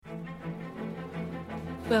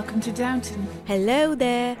Welcome to Downton. Hello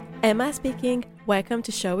there, Emma speaking. Welcome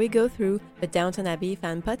to Shall We Go Through, a Downton Abbey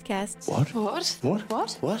fan podcast. What?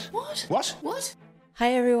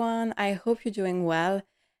 Hi everyone, I hope you're doing well.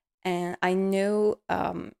 And I know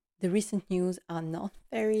the recent news are not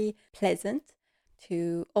very pleasant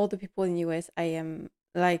to all the people in the US. I am,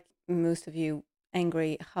 like most of you,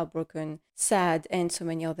 angry, heartbroken, sad, and so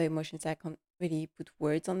many other emotions I can't really put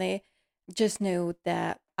words on there. Just know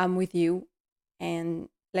that I'm with you, and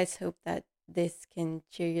let's hope that this can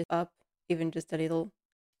cheer you up even just a little.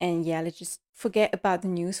 And yeah, let's just forget about the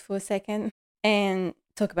news for a second and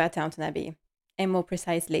talk about Downton Abbey. And more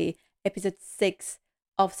precisely, episode 6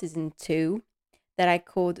 of season 2 that I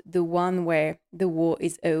called the one where the war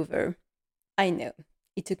is over. I know,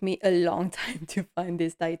 it took me a long time to find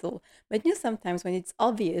this title, but you know, sometimes when it's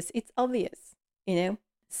obvious, you know?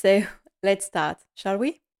 So let's start, shall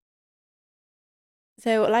we?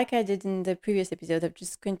 So, like I did in the previous episode, I'm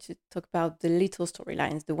just going to talk about the little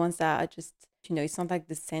storylines, the ones that are just, it's not like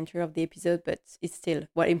the center of the episode, but it's still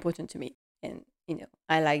what important to me. And,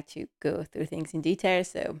 I like to go through things in detail,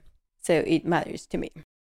 so it matters to me.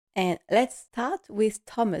 And let's start with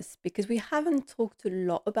Thomas, because we haven't talked a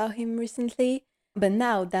lot about him recently. But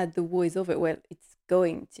now that the war is over, well, it's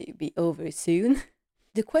going to be over soon.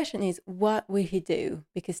 The question is, what will he do?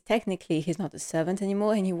 Because technically he's not a servant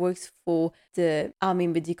anymore and he works for the Army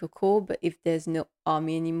Medical Corps. But if there's no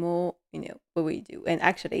army anymore, what will you do? And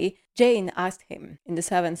actually, Jane asked him in the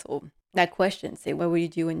servants' hall that question, say, what will you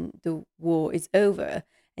do when the war is over?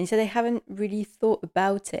 And he said, I haven't really thought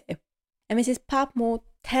about it. And Mrs. Patmore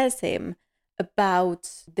tells him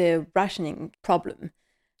about the rationing problem.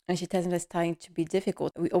 And she tells him that's starting to be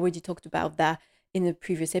difficult. We already talked about that in the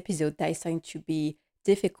previous episode, that is starting to be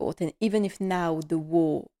difficult. And even if now the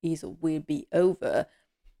war is or will be over,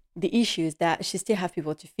 the issue is that she still have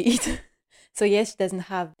people to feed. So yes, she doesn't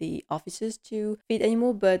have the officers to feed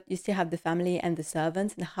anymore, but you still have the family and the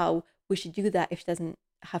servants. And how will she do that if she doesn't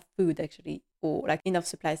have food actually, or like enough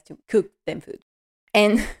supplies to cook them food?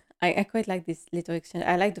 And I quite like this little exchange.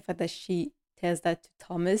 I like the fact that she tells that to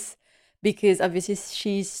Thomas, because obviously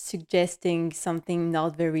she's suggesting something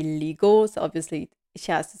not very legal. So obviously she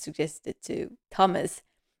has to suggest it to Thomas.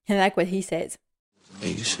 And I like what he says. Are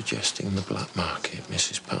you suggesting the black market,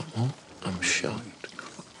 Mrs. Patmore? I'm shocked.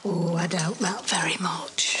 Oh, I doubt that very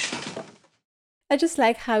much. I just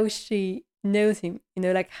like how she knows him,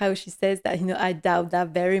 like how she says that, I doubt that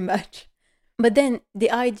very much. But then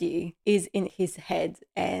the idea is in his head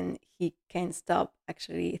and he can't stop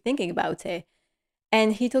actually thinking about it.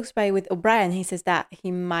 And he talks about it with O'Brien. He says that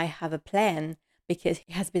he might have a plan because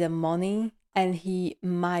he has a bit of money and he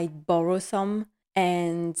might borrow some,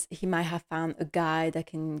 and he might have found a guy that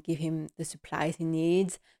can give him the supplies he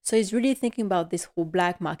needs. So he's really thinking about this whole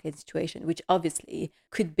black market situation, which obviously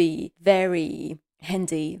could be very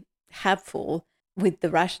handy, helpful with the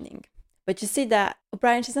rationing. But you see that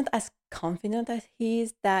O'Brien, she's not as confident as he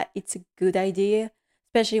is that it's a good idea,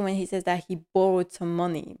 especially when he says that he borrowed some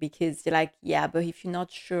money, because you're like, yeah, but if you're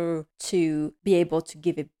not sure to be able to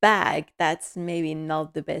give it back, that's maybe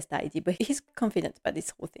not the best idea. But he's confident about this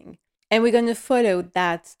whole thing. And we're going to follow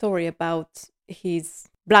that story about his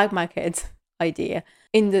black market idea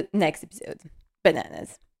in the next episode.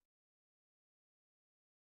 Bananas.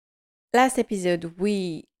 Last episode,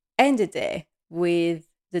 we ended there with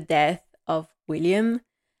the death of William.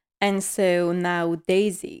 And so now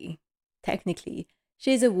Daisy, technically,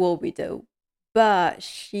 she's a war widow, but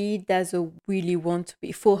she doesn't really want to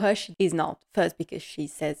be. For her, she is not. First, because she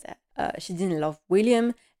says that she didn't love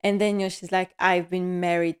William. And then, she's like, I've been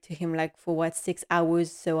married to him for 6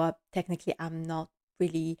 hours. So technically, I'm not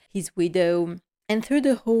really his widow. And through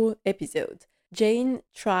the whole episode, Jane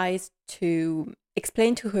tries to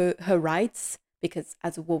explain to her rights, because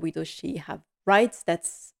as a war widow, she have rights.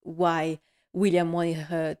 That's why William wanted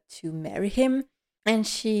her to marry him. And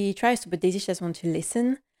she tries to, but Daisy doesn't want to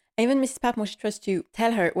listen. And even Mrs. Patmore, she tries to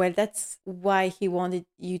tell her, well, that's why he wanted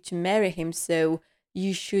you to marry him. So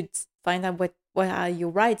you should find out what are your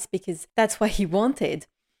rights, because that's what he wanted.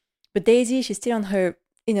 But Daisy, she's still on her,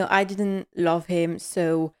 I didn't love him,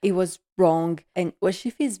 so it was wrong. And she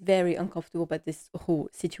feels very uncomfortable about this whole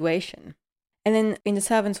situation. And then in the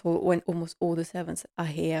servants' hall, when almost all the servants are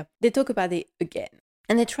here, they talk about it again.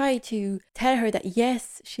 And they try to tell her that,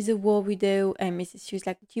 yes, she's a war widow. And Mrs. Hughes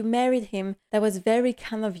like, you married him. That was very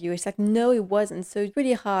kind of you. It's like, no, it wasn't. So it's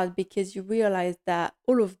really hard, because you realize that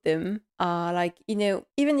all of them are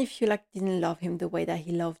even if you didn't love him the way that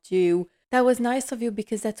he loved you, that was nice of you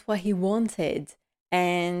because that's what he wanted.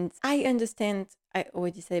 And I understand, I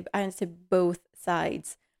already said, I understand both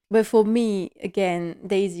sides. But for me, again,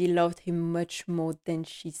 Daisy loved him much more than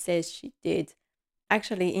she says she did.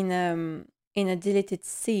 Actually, in a deleted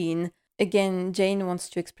scene, again, Jane wants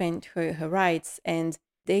to explain her rights, and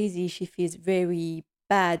Daisy, she feels very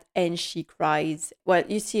bad and she cries. Well,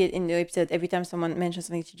 you see it in the episode. Every time someone mentions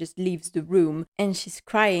something, she just leaves the room and she's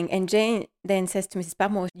crying. And Jane then says to Mrs.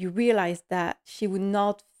 Patmore, you realize that she would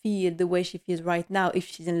not feel the way she feels right now if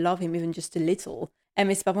she didn't love him even just a little. And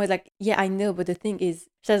Mrs. Patmore is like, yeah, I know, but the thing is,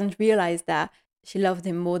 she doesn't realize that she loved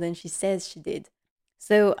him more than she says she did.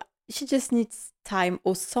 So she just needs time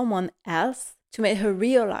or someone else to make her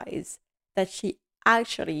realize that she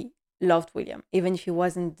actually loved William, even if he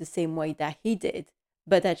wasn't the same way that he did,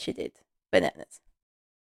 but that she did. Bananas.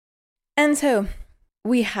 And so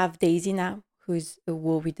we have Daisy now, who's a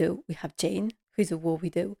war widow. We have Jane, who's a war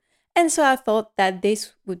widow. And so I thought that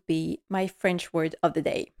this would be my French word of the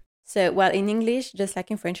day. So, well, in English, just like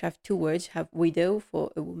in French, you have two words. You have widow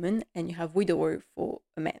for a woman and you have widower for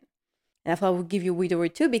a man. And I thought I would give you widower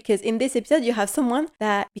too, because in this episode, you have someone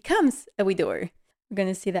that becomes a widower. We're going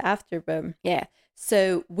to see that after, but yeah.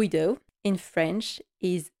 So, widow in French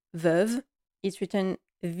is veuve. It's written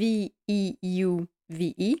V-E-U-V-E.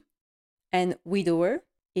 And widower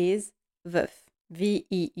is veuf.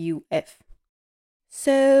 V-E-U-F.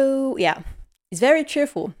 So, yeah, it's very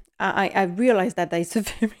cheerful. I realized that it's a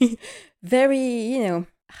very, very,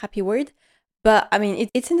 happy word. But I mean,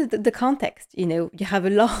 it's in the context, you have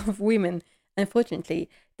a lot of women, unfortunately,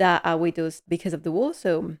 that are widows because of the war.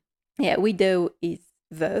 So yeah, widow is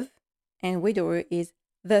veuve and widower is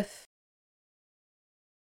veuf.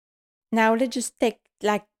 Now let's just take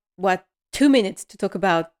 2 minutes to talk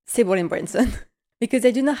about Sybil and Branson because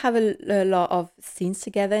they do not have a lot of scenes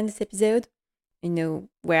together in this episode,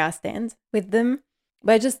 where I stand with them.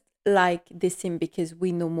 But I just like this scene because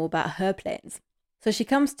we know more about her plans. So she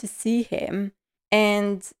comes to see him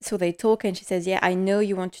and so they talk and she says, yeah, I know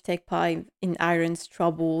you want to take part in Iron's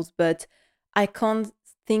troubles, but I can't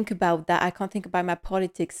think about that. I can't think about my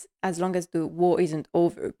politics as long as the war isn't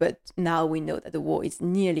over. But now we know that the war is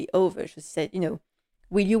nearly over. She said,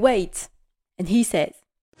 will you wait? And he says,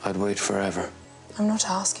 I'd wait forever. I'm not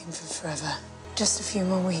asking for forever. Just a few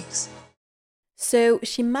more weeks. So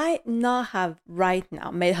she might not have right now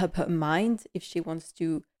made up her mind if she wants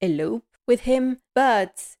to elope with him,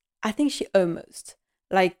 but I think she almost.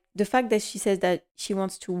 Like the fact that she says that she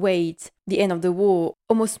wants to wait the end of the war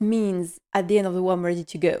almost means at the end of the war I'm ready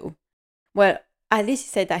to go. Well, at least he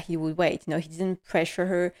said that he would wait. He didn't pressure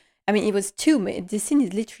her. I mean, it was 2 minutes. This scene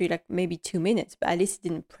is literally maybe 2 minutes, but at least he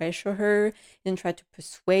didn't pressure her. He didn't try to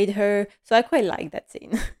persuade her. So I quite like that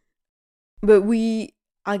scene. But we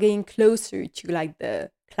are getting closer to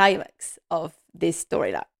the climax of this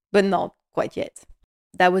storyline, but not quite yet.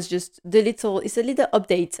 That was just it's a little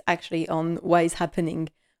update actually on what is happening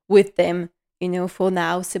with them. For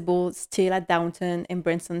now, Sybil still at Downton and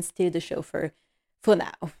Branson still the chauffeur. For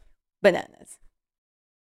now, bananas.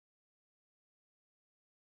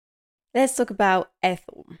 Let's talk about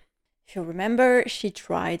Ethel. If you remember, she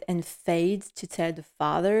tried and failed to tell the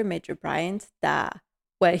father, Major Bryant, that,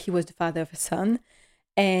 well, he was the father of her son.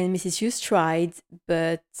 And Mrs. Hughes tried,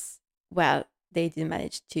 but, well, they didn't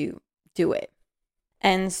manage to do it.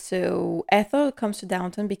 And so Ethel comes to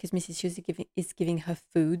Downton because Mrs. Hughes is giving her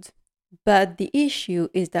food. But the issue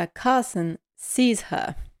is that Carson sees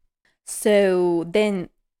her. So then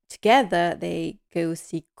together they go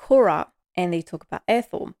see Cora and they talk about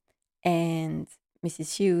Ethel. And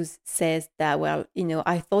Mrs. Hughes says that, well,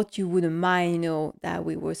 I thought you wouldn't mind, that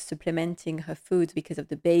we were supplementing her food because of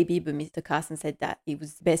the baby, but Mr. Carson said that it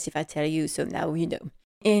was best if I tell you, so now you know.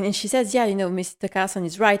 And she says, yeah, Mr. Carson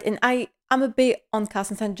is right. And I'm a bit on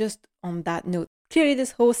Carson's side just on that note. Clearly,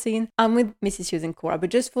 this whole scene, I'm with Mrs. Hughes and Cora, but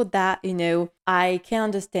just for that, I can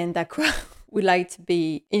understand that Cora would like to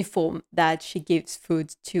be informed that she gives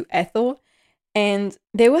food to Ethel. And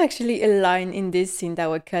there were actually a line in this scene that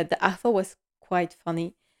were cut that I thought was quite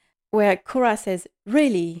funny, where Cora says,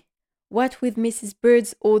 really? What with Mrs.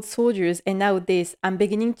 Bird's old soldiers and now this, I'm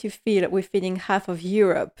beginning to feel we're feeding half of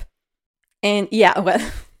Europe. And yeah, well,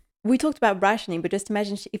 we talked about rationing, but just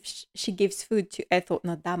imagine if she gives food to Ethel,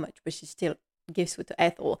 not that much, but she still gives food to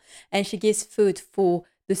Ethel, and she gives food for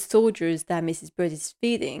the soldiers that Mrs. Bird is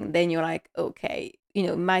feeding, then you're like, okay,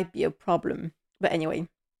 it might be a problem. But anyway,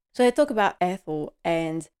 so I talk about Ethel,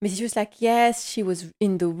 and Mrs. was like, yes, she was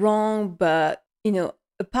in the wrong, but,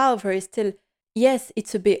 a part of her is still, yes,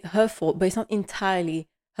 it's a bit her fault, but it's not entirely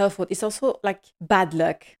her fault. It's also bad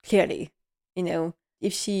luck, clearly.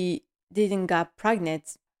 If she didn't get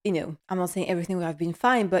pregnant, I'm not saying everything would have been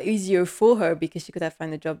fine, but easier for her because she could have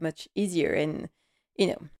found a job much easier and,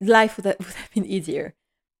 life would have been easier.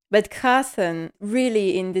 But Carson,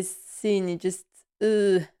 really in this scene, it just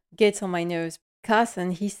gets on my nerves.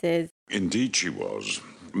 Carson, he says, Indeed she was.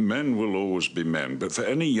 Men will always be men, but for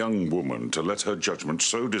any young woman to let her judgment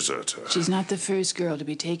so desert her... She's not the first girl to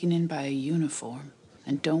be taken in by a uniform.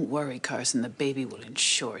 And don't worry, Carson, the baby will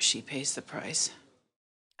ensure she pays the price.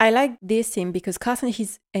 I like this scene because Carson,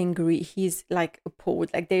 he's angry. He's like appalled.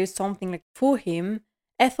 Like there's something like for him,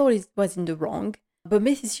 Ethel was in the wrong, but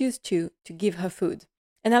Mrs. Hughes to give her food.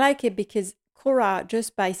 And I like it because Cora,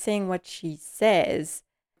 just by saying what she says,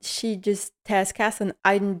 she just tells Carson,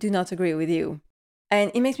 I do not agree with you. And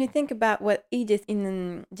it makes me think about what Edith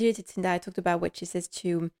in Deleted Scene that I talked about, what she says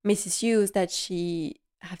to Mrs. Hughes, that she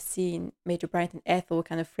have seen Major Bryant and Ethel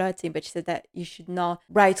kind of flirting, but she said that you should not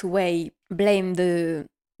right away blame the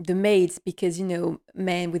maids because, you know,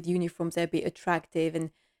 men with uniforms are a bit attractive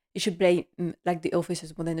and you should blame like the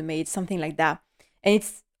officers more than the maids, something like that. And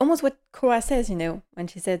it's almost what Cora says, you know, when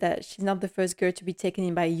she said that she's not the first girl to be taken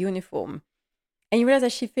in by a uniform. And you realize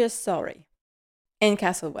that she feels sorry. And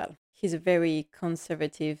Castlewell, he's a very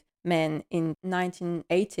conservative man in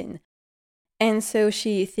 1918. And so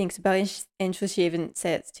she thinks about it, and so she even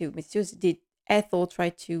says to Miss Hughes, did Ethel try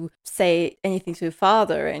to say anything to her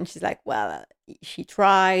father? And she's like, well, she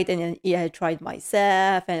tried, and then I tried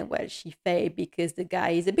myself, and well, she failed because the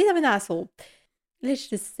guy is a bit of an asshole. Let's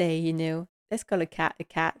just say, you know, let's call a cat a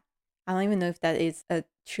cat. I don't even know if that is a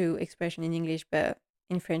true expression in English, but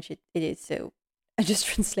in French it is, so I just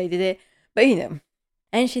translated it. But, you know,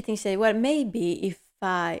 and she thinks, well, maybe if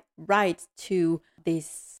I write to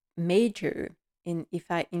this major and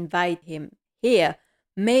if I invite him here,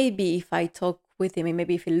 maybe if I talk with him, and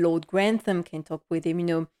maybe if Lord Grantham can talk with him, you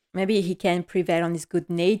know, maybe he can prevail on his good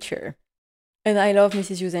nature. And I love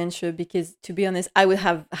Mrs. Hughes' answer because, to be honest, I would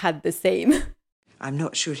have had the same. I'm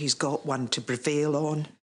not sure he's got one to prevail on.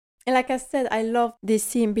 And like I said, I love this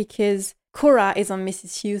scene because Cora is on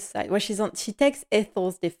Mrs. Hughes' side, where she takes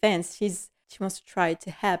Ethel's defense. She wants to try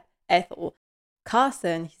to help Ethel.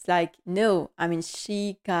 Carson, he's like, no, I mean,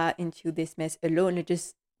 she got into this mess alone.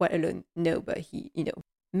 Alone? No, but he, you know,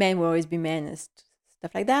 men will always be men and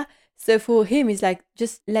stuff like that. So for him, he's like,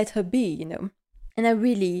 just let her be, you know. And I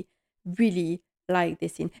really, really like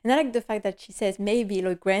this scene. And I like the fact that she says maybe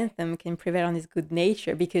Lord Grantham can prevail on his good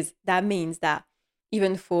nature, because that means that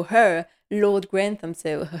even for her, Lord Grantham,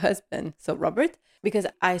 so her husband, so Robert, because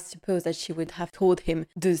I suppose that she would have told him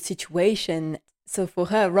the situation. So for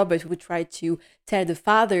her, Robert would try to tell the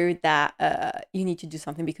father that you need to do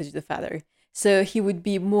something because you're the father. So he would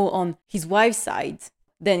be more on his wife's side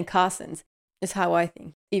than Carson's. That's how I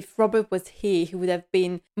think. If Robert was here, he would have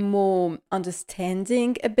been more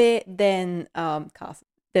understanding a bit than Carson,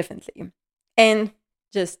 definitely. And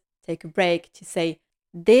just take a break to say,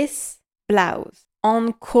 this blouse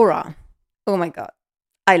on Cora, oh my God,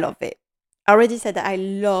 I love it. I already said that I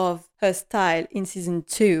love her style in season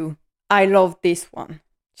 2. I love this one.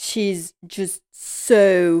 She's just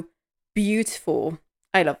so beautiful.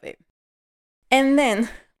 I love it. And then,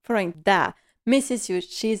 following that, Mrs. Hughes,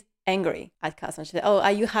 she's angry at Carson. She said, oh,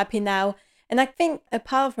 are you happy now? And I think a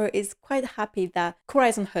part of her is quite happy that Cora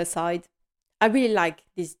is on her side. I really like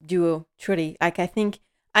this duo, truly. Like, I think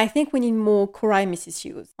we need more Cora and Mrs.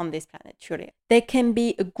 Hughes on this planet, truly. They can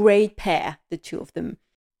be a great pair, the two of them.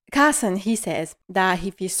 Carson, he says that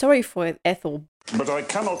he feels sorry for Ethel. But I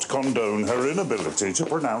cannot condone her inability to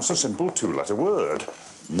pronounce a simple 2-letter word.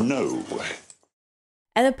 No.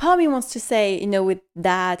 And a part of me wants to say, you know, with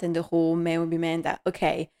that and the whole man will be man, that,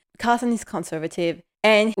 okay, Carson is conservative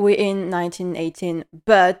and we're in 1918,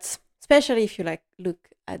 but especially if you like look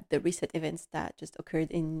at the recent events that just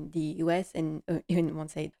occurred in the US and even one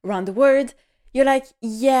side around the world, you're like,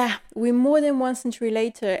 yeah, we're more than 1 century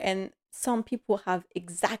later and some people have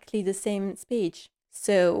exactly the same speech.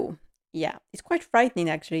 So yeah, it's quite frightening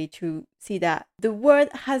actually to see that the world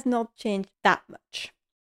has not changed that much.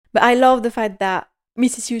 But I love the fact that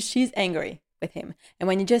Mrs. Hughes, she's angry with him. And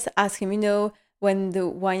when you just ask him, you know, when the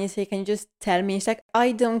wine is here, can you just tell me? He's like,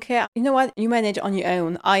 I don't care. You know what? You manage on your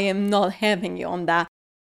own. I am not having you on that.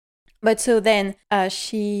 But so then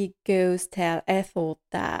she goes tell Ethel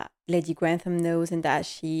that Lady Grantham knows and that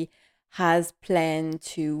she has planned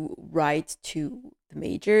to write to the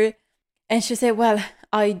major. And she said, well,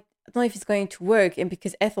 I don't know if it's going to work. And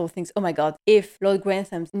because Ethel thinks, oh my God, if Lord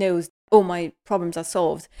Grantham knows, all my problems are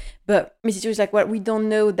solved. But Mrs. Hughes is like, well, we don't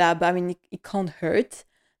know that, but I mean, it can't hurt.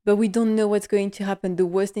 But we don't know what's going to happen. The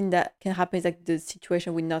worst thing that can happen is like the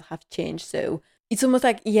situation will not have changed. So it's almost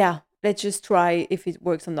like, yeah, let's just try if it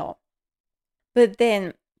works or not. But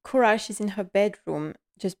then Cora, she's in her bedroom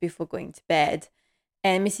just before going to bed.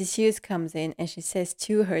 And Mrs. Hughes comes in and she says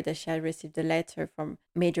to her that she had received a letter from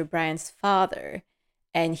Major Brian's father,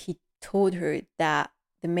 and he told her that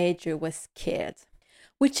the Major was scared,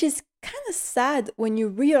 which is kind of sad when you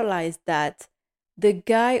realize that the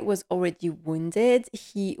guy was already wounded.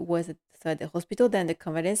 He was at the hospital, then the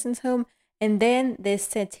convalescent home, and then they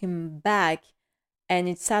sent him back. And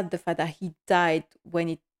it's sad the fact that he died when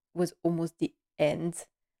it was almost the end.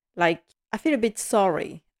 Like, I feel a bit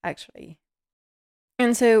sorry, actually.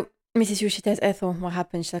 And so Mrs. Hughes, she tells Ethel what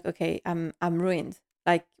happened. She's like, okay, I'm ruined.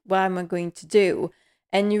 Like, what am I going to do?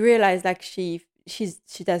 And you realize like she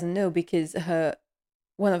doesn't know, because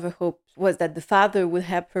one of her hopes was that the father would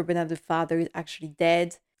help her, but now the father is actually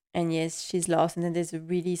dead. And yes, she's lost. And then there's a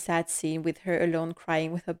really sad scene with her alone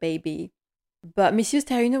crying with her baby. But Miss Hughes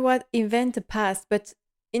tells her, you know what, invent the past. But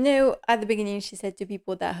at the beginning she said to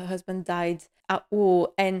people that her husband died at war,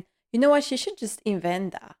 and you know what, she should just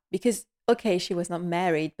invent that, because okay, she was not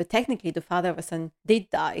married, but technically the father of her son did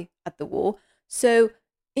die at the war. So,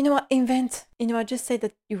 you know what, invent, just say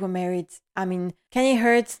that you were married. I mean, can it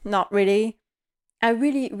hurt? Not really. I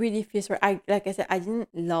really, really feel sorry. Like I said, I didn't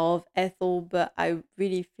love Ethel, but I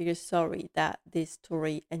really feel sorry that this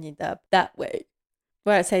story ended up that way.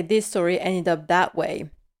 Well, I say this story ended up that way,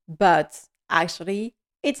 but actually,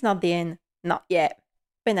 it's not the end. Not yet.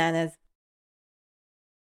 Bananas.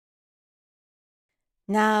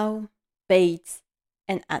 Now, Bates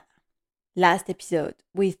and Anna. Last episode,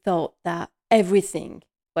 we thought that everything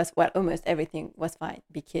was, well, almost everything was fine,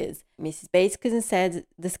 because Mrs. Bates' cousin said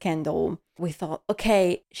the scandal. We thought,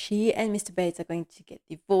 okay, she and Mr. Bates are going to get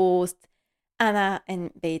divorced. Anna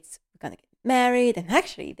and Bates are going to get married. And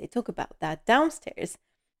actually, they talk about that downstairs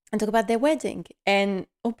and talk about their wedding. And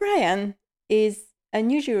O'Brien is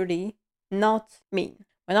unusually not mean.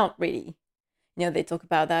 Well, not really. They talk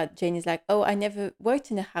about that. Jane is like, oh, I never worked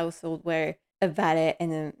in a household where a valet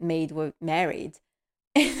and a maid were married.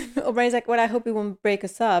 And O'Brien's like, well, I hope it won't break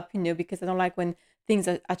us up, because I don't like when things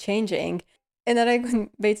are changing. And then like when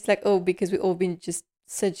Bates is like, oh, because we've all been just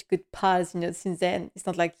such good pals, since then. It's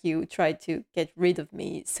not like you tried to get rid of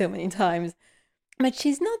me so many times. But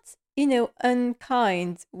she's not,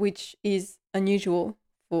 unkind, which is unusual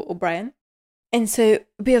for O'Brien. And so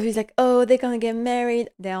Beowulf is like, oh, they're going to get married.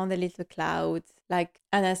 They're on the little cloud. Like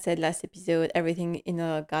Anna said last episode, everything in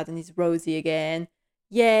her garden is rosy again.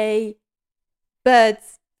 Yay. But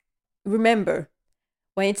remember,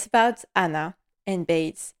 when it's about Anna and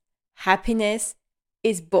Bates, happiness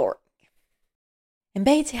is boring. And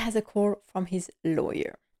Bates has a call from his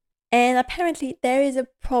lawyer. And apparently there is a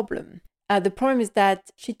problem. The problem is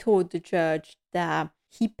that she told the judge that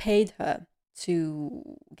he paid her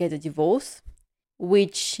to get a divorce,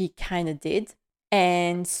 which she kind of did.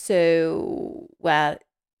 And so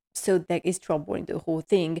there is trouble in the whole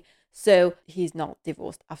thing. So he's not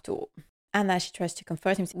divorced after all. Anna, she tries to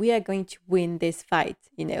comfort him. We are going to win this fight,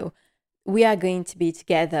 We are going to be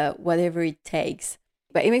together, whatever it takes.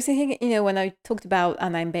 But it makes me think, when I talked about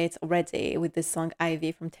Anna and Bates already with the song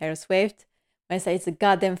Ivy from Taylor Swift, when I say it's a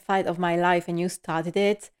goddamn fight of my life and you started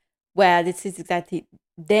it, well, this is exactly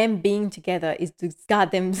them being together is the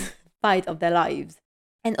goddamn fight of their lives.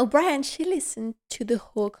 And O'Brien, she listened to the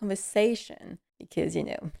whole conversation because,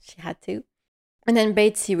 she had to. And then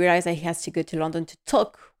Bates, he realized that he has to go to London to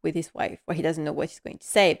talk with his wife, where he doesn't know what he's going to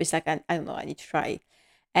say. But he's like, I don't know, I need to try.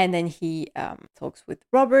 And then he talks with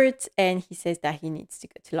Robert, and he says that he needs to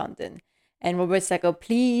go to London. And Robert's like, oh,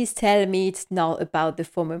 please tell me it's not about the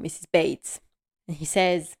former Mrs. Bates. And he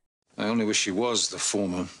says, I only wish she was the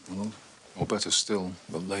former, or better still,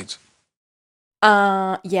 but late.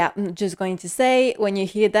 Yeah, I'm just going to say, when you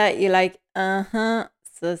hear that, you're like,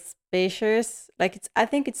 suspicious. Like, I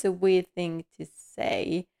think it's a weird thing to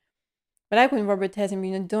say. But like when Robert tells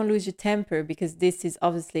him, don't lose your temper, because this is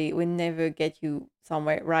obviously will never get you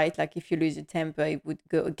somewhere, right? Like, if you lose your temper, it would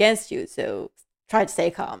go against you. So try to stay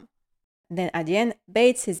calm. Then at the end,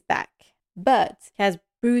 Bates is back, but he has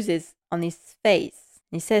bruises on his face.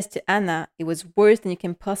 He says to Anna, it was worse than you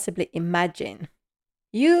can possibly imagine.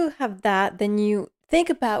 You have that, then you think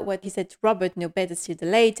about what he said to Robert, better still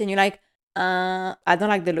than late, and you're like, I don't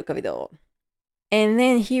like the look of it all. And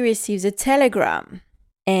then he receives a telegram,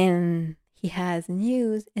 and he has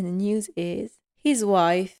news, and the news is his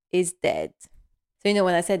wife is dead. So,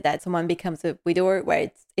 when I said that someone becomes a widower, well,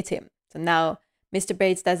 it's him. So now Mr.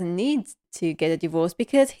 Bates doesn't need to get a divorce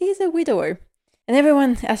because he's a widower. And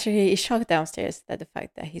everyone actually is shocked downstairs at the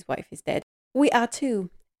fact that his wife is dead. We are too.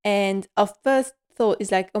 And our first thought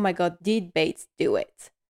is like, oh my God, did Bates do it?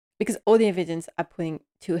 Because all the evidence are pointing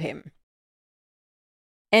to him.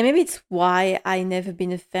 And maybe it's why I never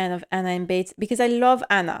been a fan of Anna and Bates, because I love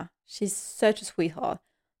Anna. She's such a sweetheart.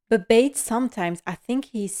 But Bates, sometimes I think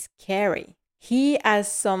he's scary. He has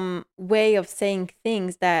some way of saying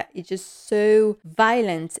things that is just so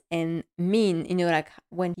violent and mean, like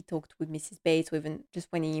when he talked with Mrs. Bates, or even just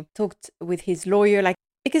when he talked with his lawyer, like,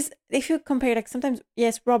 because if you compare, like, sometimes,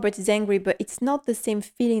 yes, Robert is angry, but it's not the same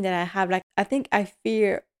feeling that I have. Like, I think I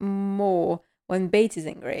fear more when Bates is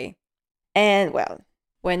angry. And, well,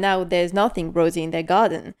 now there's nothing rosy in their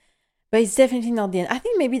garden. But it's definitely not the end. I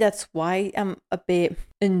think maybe that's why I'm a bit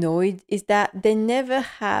annoyed, is that they never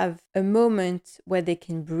have a moment where they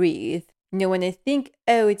can breathe. When they think,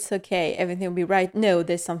 oh, it's okay, everything will be right. No,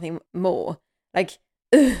 there's something more. Like,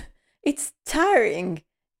 it's tiring,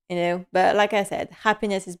 But like I said,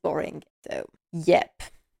 happiness is boring. So, yep.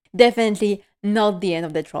 Definitely not the end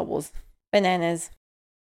of their troubles. Bananas.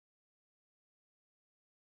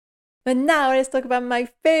 But now let's talk about my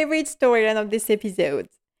favorite storyline of this episode.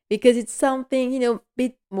 Because it's something, a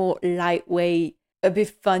bit more lightweight, a bit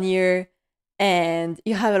funnier. And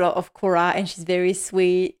you have a lot of Cora, and she's very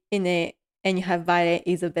sweet in it. And you have Violet,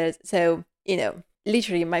 Isabel. So,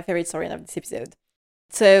 literally my favorite storyline of this episode.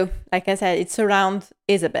 So, like I said, it's around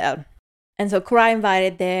Isabel. And so Cora and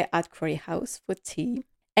Violet, they're at Crawley House for tea.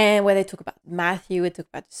 And where they talk about Matthew, they talk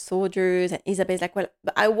about the soldiers. And Isabel's like, well,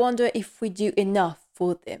 but I wonder if we do enough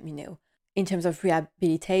for them, in terms of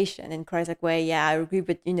rehabilitation. And Cora's like, well, yeah, I agree,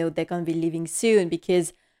 but, they're going to be leaving soon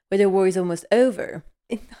because the war is almost over.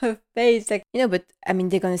 In her face, like, but, I mean,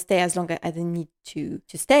 they're going to stay as long as they need to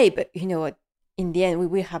stay. But, you know what, in the end, we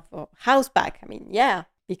will have our house back. I mean, yeah,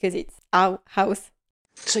 because it's our house.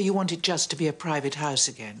 So you want it just to be a private house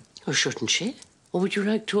again? Or shouldn't she? Or would you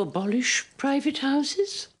like to abolish private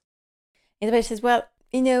houses? Isabel says, well,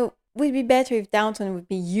 would be better if Downton would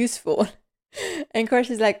be useful. And Cora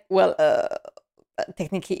is like, well,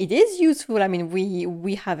 technically it is useful. I mean,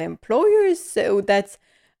 we have employers, so that's,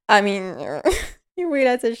 I mean, you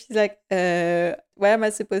realize that she's like, what am I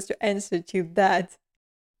supposed to answer to that?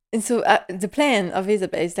 And so the plan of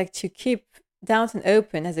Isabel is like to keep Downton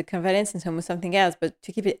open as a convalescent home or something else, but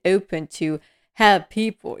to keep it open to help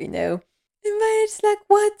people, And Violet's like,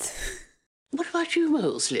 what? What about you,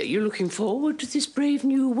 Molesley? Are you looking forward to this brave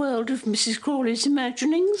new world of Mrs. Crawley's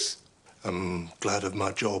imaginings? I'm glad of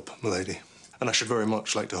my job, milady. And I should very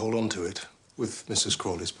much like to hold on to it, with Mrs.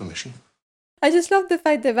 Crawley's permission. I just love the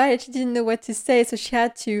fact that Violet, she didn't know what to say, so she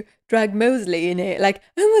had to drag Molesley in it. Like,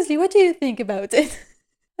 oh, Molesley, what do you think about it?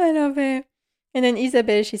 I love it. And then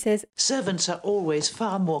Isabel, she says, servants are always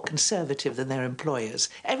far more conservative than their employers.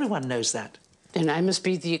 Everyone knows that. Then I must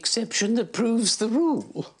be the exception that proves the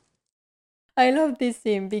rule. I love this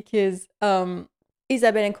scene because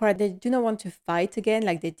Isabel and Cora, they do not want to fight again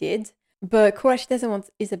like they did. But Cora, she doesn't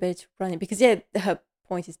want Isabel to run it because, yeah, her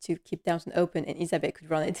point is to keep Downton open and Isabel could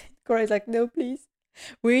run it. Cora is like, no, please.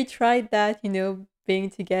 We tried that, being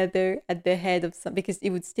together at the head of some, because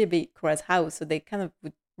it would still be Cora's house, so they kind of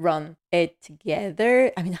would run it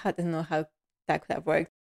together. I mean, I don't know how that could have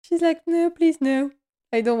worked. She's like, no, please, no.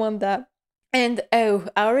 I don't want that. And, I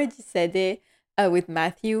already said it with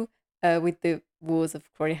Matthew, with the walls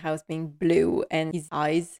of Crawley House being blue and his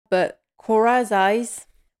eyes. But Cora's eyes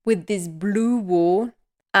with this blue wall,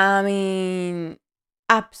 I mean,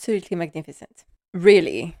 absolutely magnificent.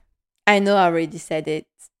 Really. I know I already said it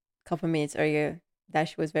a couple minutes earlier that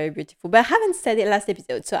she was very beautiful, but I haven't said it last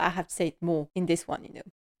episode, so I have to say it more in this one,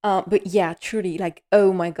 But yeah, truly, like,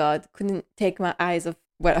 oh my God, couldn't take my eyes off,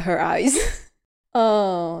 her eyes.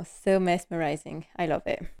 Oh, so mesmerizing. I love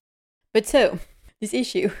it. But so, this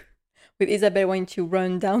issue with Isabel wanting to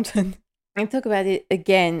run Downton, I'll talk about it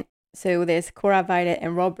again. So there's Cora, Violet,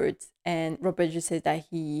 and Robert. And Robert just says that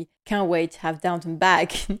he can't wait to have Downton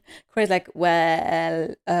back. Cora's like,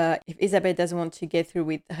 well, if Isabel doesn't want to get through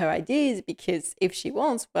with her ideas, because if she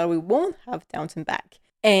wants, well, we won't have Downton back.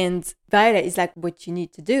 And Violet is like, what you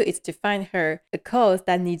need to do is to find her a cause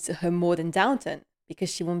that needs her more than Downton, because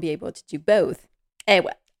she won't be able to do both. And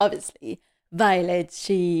well, obviously, Violet,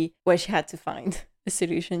 she had to find a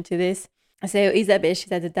solution to this. So Isabel,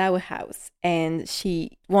 she's at the Dower House and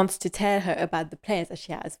she wants to tell her about the plans that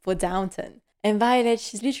she has for Downton. And Violet,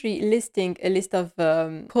 she's literally listing a list of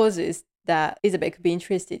causes that Isabel could be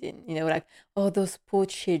interested in, like, oh, those poor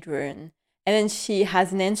children. And then she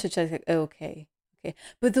has an answer to like, oh, okay.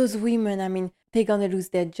 But those women, I mean, they're going to lose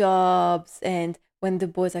their jobs and when the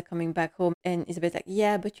boys are coming back home. And Isabel's like,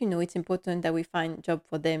 yeah, but it's important that we find a job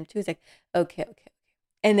for them too. It's like, okay.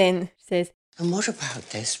 And then she says, and what about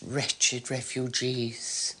those wretched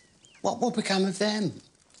refugees? What will become of them?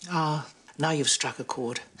 Ah, now you've struck a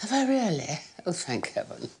chord. Have I really? Oh, thank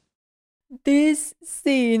heaven. This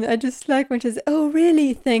scene, I just like when she says, oh,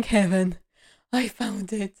 really? Thank heaven. I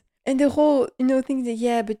found it. And the whole, thing that,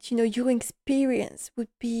 yeah, but, your experience would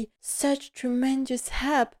be such tremendous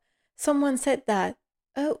help. Someone said that.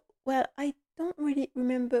 Oh, well, I don't really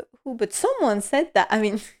remember who, but someone said that. I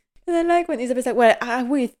mean, and I like when Isabel's like, well, I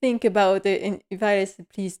will think about it. And Violet said,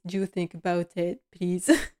 please do think about it, please.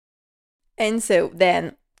 And so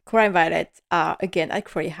then Cora and Violet are again at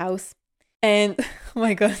Crawley House. And oh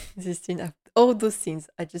my God, this scene, all those scenes,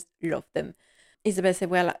 I just love them. Isabel said,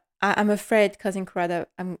 well, I'm afraid, Cousin Cora, that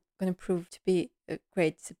I'm going to prove to be a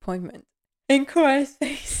great disappointment. And Cora's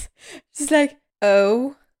face, she's like,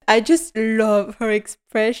 oh, I just love her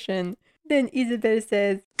expression. Then Isabel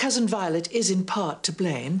says, Cousin Violet is in part to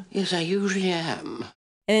blame. Yes, I usually am.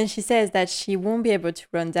 And then she says that she won't be able to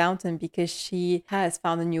run Downton because she has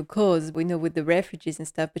found a new cause, with the refugees and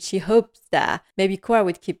stuff. But she hopes that maybe Cora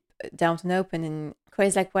would keep Downton open. And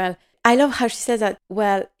Cora's like, well, I love how she says that,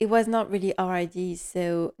 well, it was not really our idea,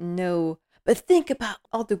 so no. But think about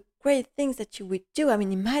all the great things that you would do. I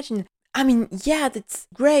mean, imagine, yeah, that's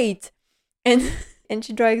great. And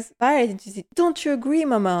she drags Violet and she says, don't you agree,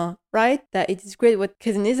 Mama, right? That it is great what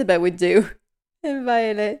Cousin Isabel would do. And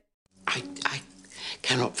Violet, I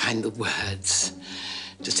cannot find the words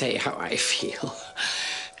to say how I feel.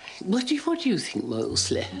 What do you think,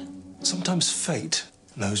 Molesley? Sometimes fate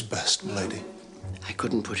knows best, milady. I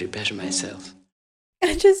couldn't put it better myself.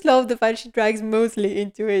 I just love the fact she drags Mosley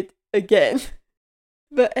into it again.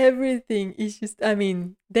 But everything is just,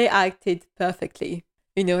 they acted perfectly.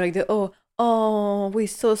 Like we're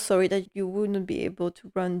so sorry that you wouldn't be able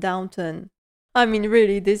to run Downton.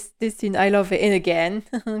 Really, this scene, I love it. And again,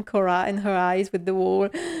 Cora and her eyes with the wall,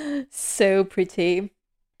 so pretty.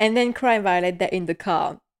 And then Cora and Violet, they're in the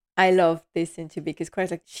car. I love this scene too because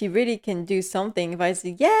Cora's like, she really can do something. Violet's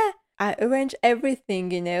like, yeah, I arrange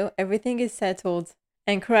everything, everything is settled.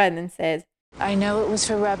 And Cora then says, I know it was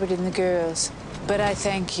for Robert and the girls, but I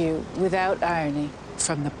thank you, without irony,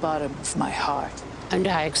 from the bottom of my heart. And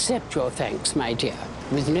I accept your thanks, my dear,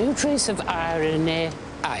 with no trace of irony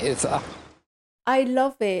either. I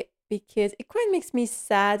love it because it quite makes me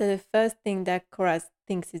sad that the first thing that Cora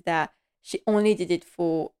thinks is that she only did it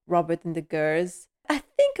for Robert and the girls. I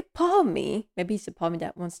think a part of me, maybe it's a part of me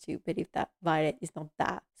that wants to believe that Violet is not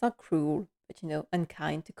that. It's not cruel, but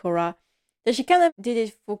unkind to Cora. That she kind of did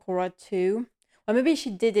it for Cora too. Or maybe she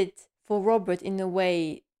did it for Robert in a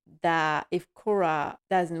way that if Cora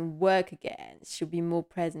doesn't work again, she'll be more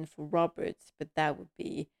present for Robert, but that would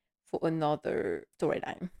be for another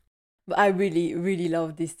storyline. But I really, really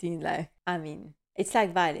love this scene. It's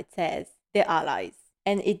like Violet says, they're allies.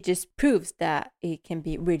 And it just proves that it can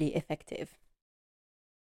be really effective.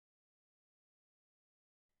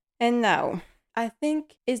 And now, I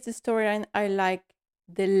think it's the storyline I like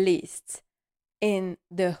the least in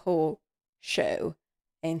the whole show.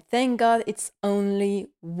 And thank God it's only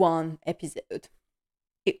one episode.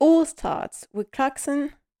 It all starts with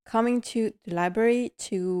Clarkson coming to the library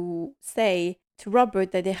to say to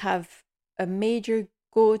Robert that they have a Major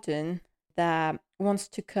Gordon that wants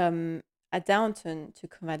to come at Downton to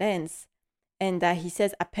convalesce, and that he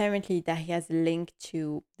says apparently that he has a link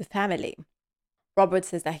to the family. Robert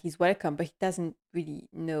says that he's welcome, but he doesn't really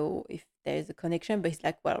know if there's a connection. But he's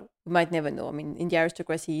like, well, we might never know. In the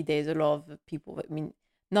aristocracy, there's a lot of people.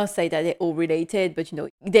 Not say that they're all related, but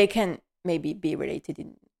they can maybe be related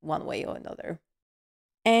in one way or another.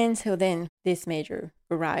 And so then this Major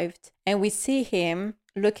arrived, and we see him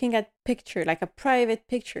looking at private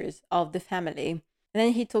pictures of the family. And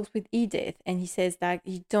then he talks with Edith, and he says that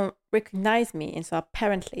you don't recognize me, and so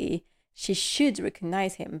apparently she should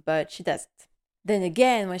recognize him, but she doesn't. Then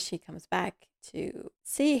again, when she comes back to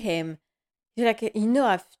see him, she's like,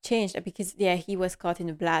 I've changed because he was caught in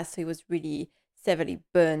a blast, so he was really severely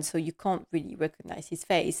burned, so you can't really recognize his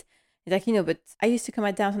face. He's like, but I used to come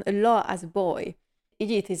at Downton a lot as a boy.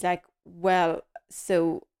 Edith is like, well,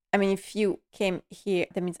 so, if you came here,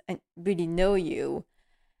 that means I really know you.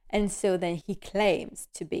 And so then he claims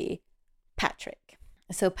to be Patrick.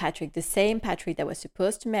 So Patrick, the same Patrick that was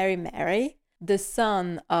supposed to marry Mary, the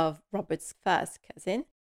son of Robert's first cousin,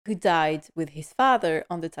 who died with his father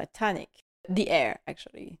on the Titanic. The heir,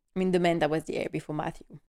 actually. The man that was the heir before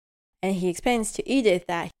Matthew. And he explains to Edith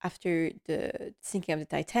that after the sinking of the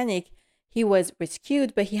Titanic, he was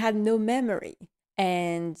rescued, but he had no memory.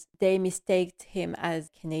 And they mistaked him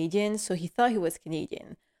as Canadian, so he thought he was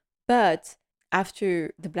Canadian. But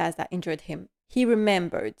after the blast that injured him, he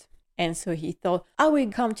remembered. And so he thought, I will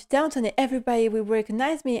come to Downton and everybody will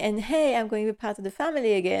recognize me, and hey, I'm going to be part of the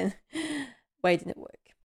family again. Well, it didn't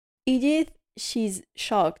work. Edith, she's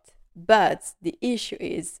shocked, but the issue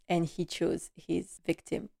is, and he chose his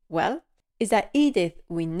victim well, is that Edith,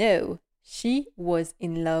 we know, she was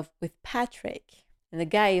in love with Patrick. And the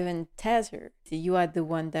guy even tells her, you are the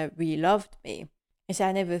one that really loved me. And so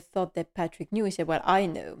I never thought that Patrick knew. He said, well, I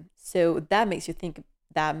know. So that makes you think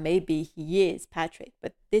that maybe he is Patrick,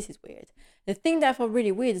 but this is weird. The thing that I thought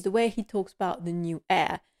really weird is the way he talks about the new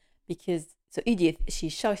heir, because so Edith,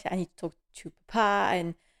 she's shocked. I need to talk to Papa,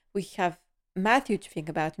 and we have Matthew to think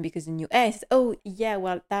about him because the new heir says, oh yeah,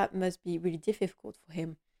 well that must be really difficult for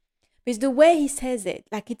him. But it's the way he says it,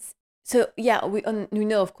 like it's so yeah. We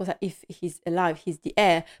know of course that if he's alive, he's the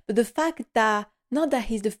heir. But the fact that not that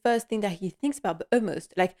he's the first thing that he thinks about, but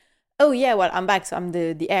almost like, oh yeah, well I'm back, so I'm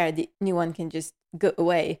the heir. The new one can just go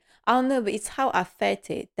away. I don't know, but it's how I felt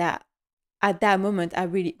it that at that moment I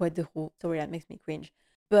really the whole story that makes me cringe.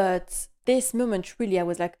 But this moment really I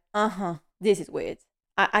was like, this is weird.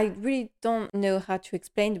 I really don't know how to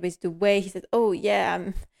explain it, but it's the way he said, oh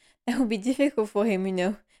yeah, that would be difficult for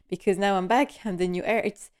him, because now I'm back, I'm the new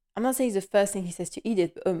heir. I'm not saying it's the first thing he says to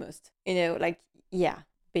Edith, but almost, like, yeah, a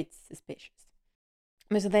bit suspicious.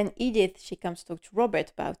 But so then Edith, she comes to talk to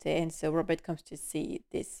Robert about it, and so Robert comes to see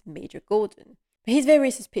this Major Gordon. But he's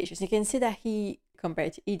very suspicious. You can see that he,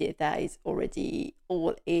 compared to Edith, that is already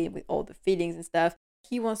all in with all the feelings and stuff.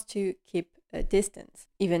 He wants to keep a distance,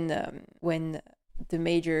 even when the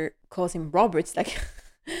Major calls him Robert. It's like,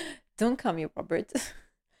 don't call me Robert.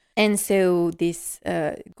 And so this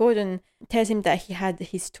Gordon tells him that he had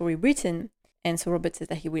his story written. And so Robert says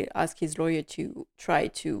that he will ask his lawyer to try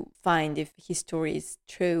to find if his story is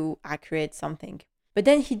true, accurate, something. But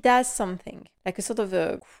then he does something, like a sort of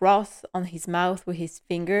a cross on his mouth with his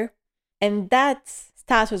finger. And that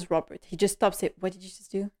startles Robert. He just stops it. What did you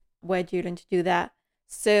just do? Where do you learn to do that?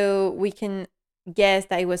 So we can guess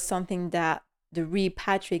that it was something that the real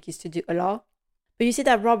Patrick used to do a lot. But you see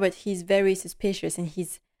that Robert, he's very suspicious, and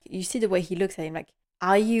you see the way he looks at him, like,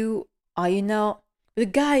 are you not? The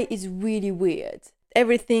guy is really weird.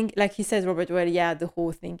 Everything, like he says, Robert, well, yeah, the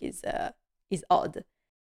whole thing is odd.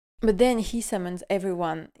 But then he summons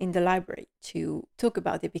everyone in the library to talk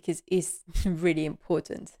about it because it's really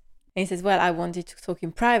important. And he says, well, I wanted to talk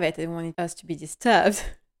in private. I wanted us to be disturbed.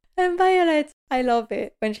 And Violet, I love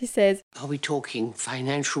it when she says, are we talking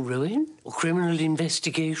financial ruin or criminal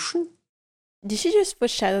investigation? Did she just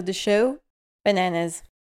foreshadow the show? Bananas.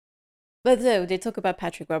 But though they talk about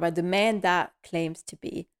Patrick, or about the man that claims to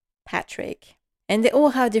be Patrick. And they all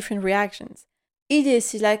have different reactions.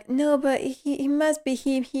 Edith is like, no, but he must be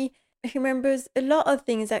him. He remembers a lot of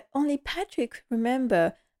things that only Patrick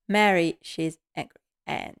remember. Mary, she's angry.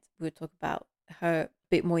 And we'll talk about her a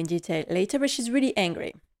bit more in detail later, but she's really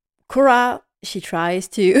angry. Cora, she tries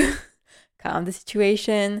to calm the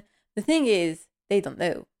situation. The thing is, they don't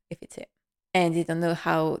know if it's him. And they don't know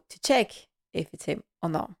how to check if it's him or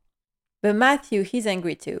not. But Matthew, he's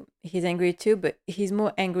angry too. He's angry too, but he's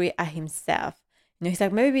more angry at himself. He's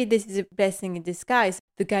like, maybe this is a blessing in disguise.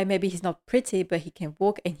 The guy, maybe he's not pretty, but he can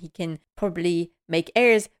walk and he can probably make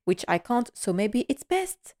heirs, which I can't. So maybe it's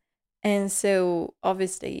best. And so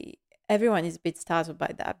obviously everyone is a bit startled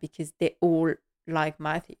by that because they all like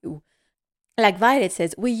Matthew. Like Violet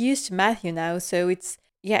says, we're used to Matthew now. So it's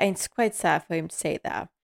quite sad for him to say that.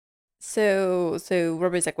 So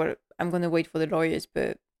Robert's like, well, I'm going to wait for the lawyers,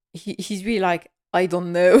 but he's really like, I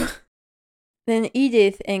don't know. Then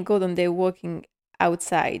Edith and Gordon, they're walking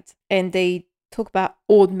outside and they talk about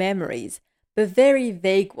old memories, but very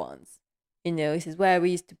vague ones. He says, well,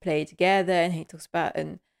 we used to play together, and he talks about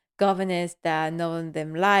a governess that none of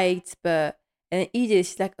them liked, and Edith,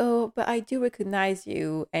 she's like, oh, but I do recognize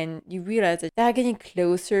you, and you realize that they're getting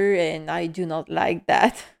closer, and I do not like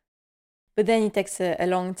that. But then it takes a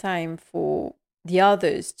long time for the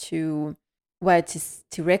others to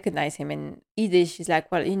recognize him. And Edith, she's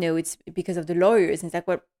like, well, it's because of the lawyers. And it's like,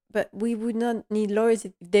 well, but we would not need lawyers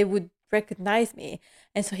if they would recognize me.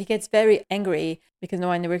 And so he gets very angry because no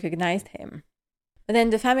one recognized him. But then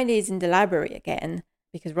the family is in the library again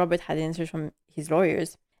because Robert had answers from his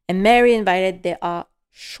lawyers. And Mary and Violet, they are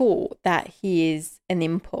sure that he is an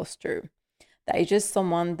imposter. That is just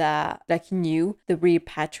someone that, like, he knew the real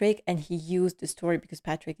Patrick, and he used the story because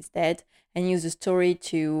Patrick is dead, and used the story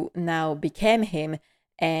to now become him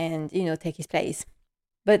and, take his place.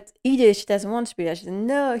 But Edith, she doesn't want to be that. She said,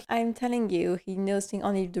 no, I'm telling you, he knows things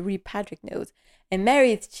only the real Patrick knows. And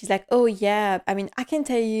Mary, she's like, oh yeah, I mean, I can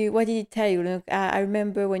tell you, what did he tell you? Look, I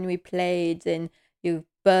remember when we played, and your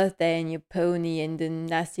birthday, and your pony, and the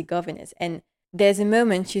nasty governess. And there's a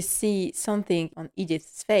moment you see something on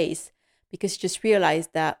Edith's face, because she just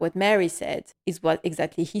realized that what Mary said is what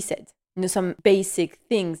exactly he said. Some basic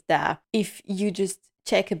things that if you just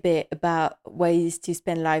check a bit about ways to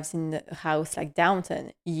spend lives in a house like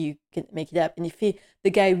Downton, you can make it up. And if the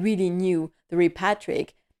guy really knew the real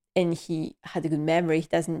Patrick and he had a good memory, he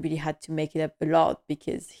doesn't really have to make it up a lot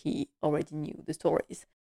because he already knew the stories.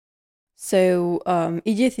 So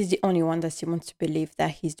Edith is the only one that she wants to believe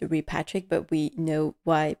that he's the real Patrick, but we know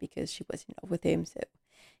why, because she was in love with him. So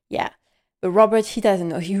yeah, but Robert, he doesn't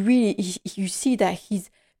know. You see that he's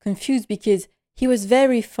confused because he was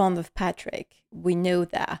very fond of Patrick. We know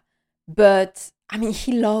that. But, I mean,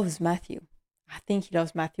 he loves Matthew. I think he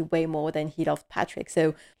loves Matthew way more than he loves Patrick.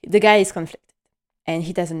 So the guy is conflicted and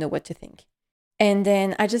he doesn't know what to think. And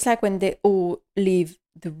then I just like when they all leave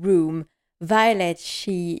the room, Violet,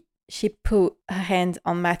 she put her hand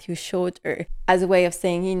on Matthew's shoulder as a way of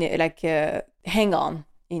saying, you know, like, hang on,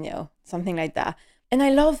 you know, something like that. And I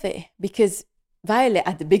love it because Violet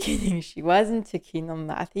at the beginning, she wasn't too keen on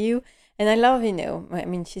Matthew. And I love, you know, I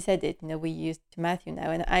mean, she said it, you know, we used to Matthew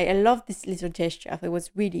now. And I love this little gesture. I thought it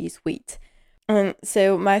was really sweet.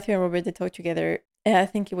 So Matthew and Robert, they talked together. And I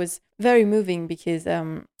think it was very moving because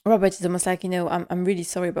Robert is almost like, you know, I'm really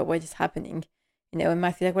sorry about what is happening. You know, and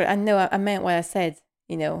Matthew's like, well, I know I meant what I said,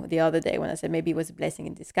 you know, the other day when I said maybe it was a blessing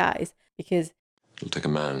in disguise. Because it'll take a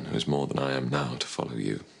man who's more than I am now to follow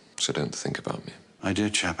you. So don't think about me. My dear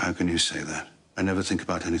chap, how can you say that? I never think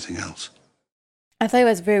about anything else. I thought it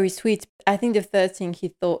was very sweet. I think the first thing he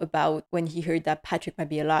thought about when he heard that Patrick might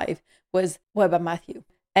be alive was, what about Matthew?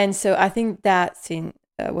 And so I think that scene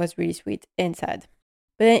was really sweet and sad.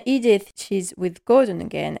 But then Edith, she's with Gordon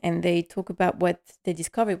again, and they talk about what they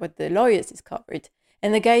discovered, what the lawyers discovered.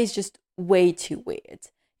 And the guy is just way too weird.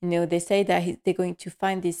 You know, they say that they're going to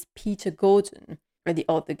find this Peter Gordon, or the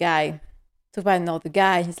other guy. Talk about another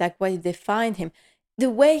guy. He's like, why did they find him? The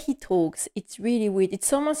way he talks, it's really weird.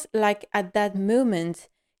 It's almost like at that moment,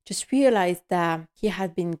 just realized that he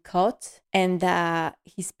had been caught and that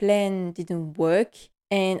his plan didn't work.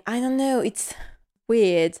 And I don't know, it's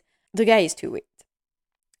weird. The guy is too weird.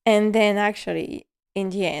 And then actually, in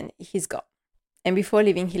the end, he's gone. And before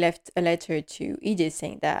leaving, he left a letter to Edith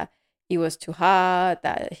saying that it was too hard,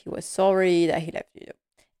 that he was sorry, that he left, you know.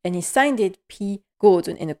 And he signed it P.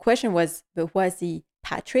 Gordon. And the question was, but was he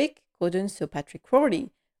Patrick Gordon, so Patrick Crawley,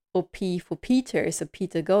 or P for Peter, so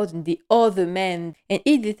Peter Gordon, the other man? And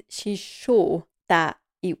Edith, she's sure that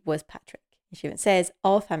it was Patrick. She even says,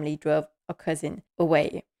 our family drove our cousin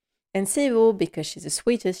away. And Sybil, because she's the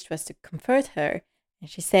sweetest, tries to comfort her. And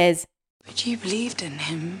she says, but you believed in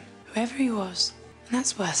him, whoever he was, and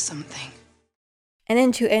that's worth something. And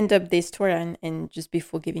then to end up this story, and just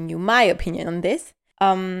before giving you my opinion on this,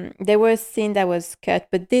 there was a scene that was cut,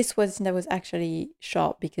 but this was a scene that was actually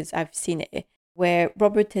shot because I've seen it, where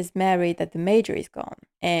Robert is married that the major is gone.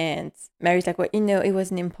 And Mary's like, well, you know, it was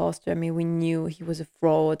an imposter. I mean, we knew he was a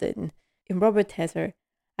fraud. And Robert tells her,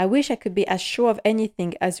 I wish I could be as sure of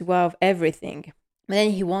anything as you are of everything. But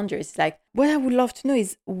then he wonders, like, what I would love to know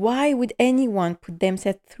is, why would anyone put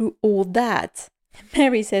themselves through all that?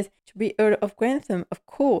 Mary says, to be Earl of Grantham, of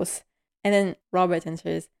course. And then Robert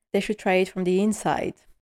answers, they should try it from the inside.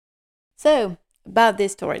 So, about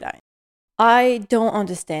this storyline. I don't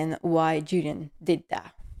understand why Julian did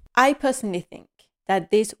that. I personally think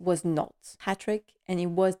that this was not Patrick, and it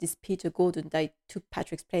was this Peter Gordon that took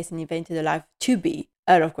Patrick's place and invented a life to be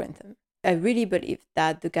Earl of Grantham. I really believe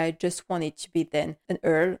that the guy just wanted to be then an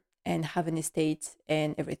earl and have an estate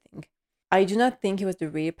and everything. I do not think it was the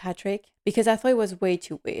real Patrick, because I thought it was way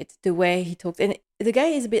too weird, the way he talked. And the guy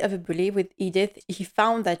is a bit of a bully with Edith. He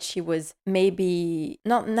found that she was maybe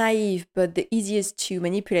not naive, but the easiest to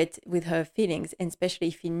manipulate with her feelings. And especially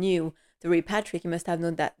if he knew the real Patrick, he must have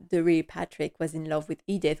known that the real Patrick was in love with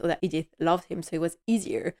Edith, or that Edith loved him. So it was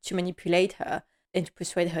easier to manipulate her and to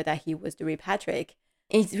persuade her that he was the real Patrick.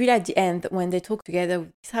 It's really at the end when they talk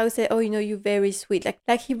together, how he said, oh, you know, you're very sweet.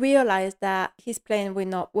 Like he realized that his plan will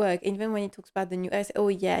not work. And even when he talks about the new, I said, oh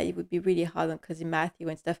yeah, it would be really hard on cousin Matthew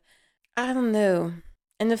and stuff. I don't know.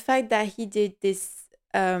 And the fact that he did this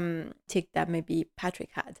tick that maybe Patrick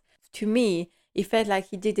had, to me, it felt like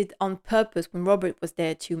he did it on purpose when Robert was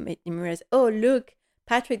there to make him realize, oh, look,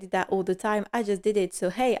 Patrick did that all the time. I just did it. So,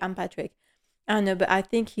 hey, I'm Patrick. I don't know, but I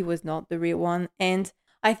think he was not the real one. And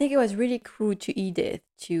I think it was really cruel to Edith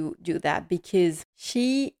to do that because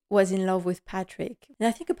she was in love with Patrick. And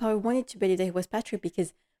I think I probably wanted to believe that he was Patrick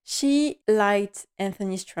because she liked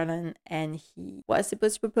Anthony Strallan and he was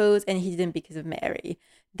supposed to propose and he didn't because of Mary.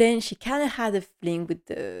 Then she kind of had a fling with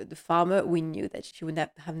the farmer. We knew that she would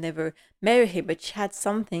have never married him, but she had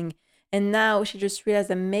something. And now she just realized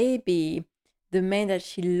that maybe the man that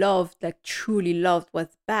she loved, like truly loved, was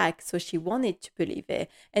back. So she wanted to believe it.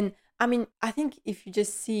 And I mean, I think if you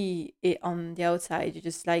just see it on the outside, you're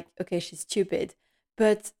just like, okay, she's stupid.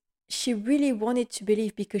 But she really wanted to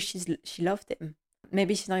believe because she loved him.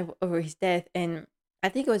 Maybe she's not over his death. And I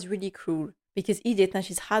think it was really cruel because Edith, now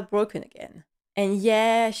she's heartbroken again. And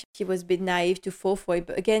yeah, she was a bit naive to fall for it.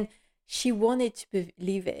 But again, she wanted to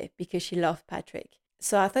believe it because she loved Patrick.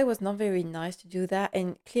 So I thought it was not very nice to do that.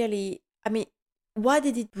 And clearly, I mean, what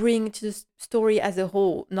did it bring to the story as a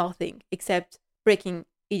whole? Nothing, except breaking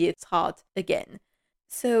Edith's heart again.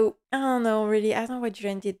 So I don't know, really. I don't know why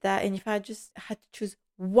Julian did that. And if I just had to choose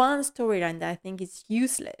one storyline that I think is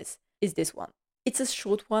useless, is this one. It's a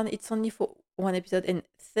short one. It's only for one episode. And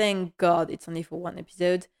thank God it's only for one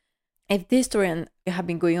episode. If this storyline had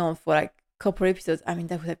been going on for like a couple episodes, I mean,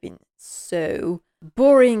 that would have been so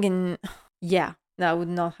boring. And yeah, no, I would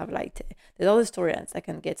not have liked it. There's other storylines that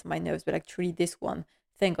can get on my nerves, but actually this one,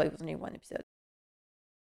 thank God it was only one episode.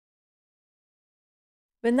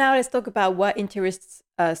 But now let's talk about what interests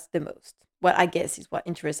us the most. Well, I guess is what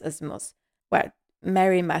interests us the most. Well,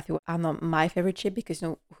 Mary and Matthew are not my favorite ship because you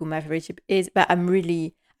know who my favorite ship is, but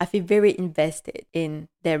I feel very invested in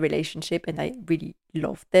their relationship and I really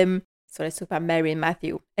love them. So let's talk about Mary and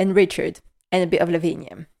Matthew and Richard and a bit of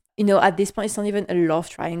Lavinia. You know, at this point, it's not even a love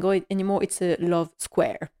triangle anymore. It's a love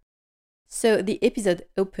square. So the episode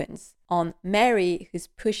opens on Mary who's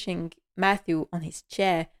pushing Matthew on his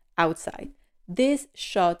chair outside. This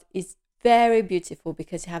shot is very beautiful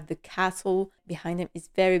because you have the castle behind him. It's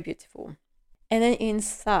very beautiful. And then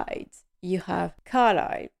inside, you have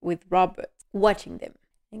Carlisle with Robert watching them.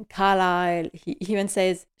 And Carlisle, he even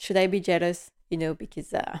says, should I be jealous? You know,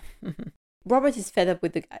 because Robert is fed up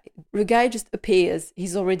with the guy. The guy just appears.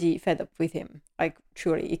 He's already fed up with him. Like,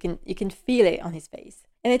 truly, you can feel it on his face.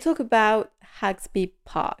 And they talk about Hagsby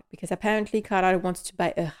Park because apparently Carlisle wants to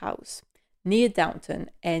buy a house near Downton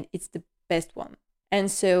and it's the best one. And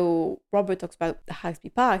so Robert talks about the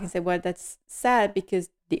Hagsby Park and said, well, that's sad because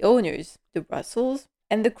the owners, the Russells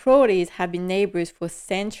and the Crawleys have been neighbors for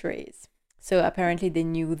centuries. So apparently they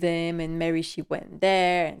knew them and Mary, she went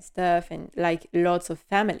there and stuff. And like lots of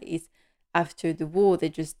families after the war, they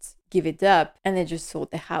just give it up and they just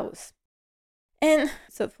sold the house. And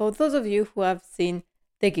so for those of you who have seen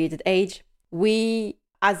The Gilded Age, we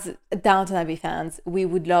as Downton Abbey fans, we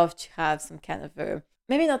would love to have some kind of a,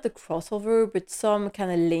 maybe not the crossover, but some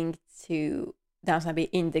kind of link to Downton Abbey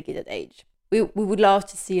in The Gilded Age. We would love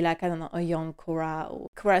to see like, I don't know, a young Cora or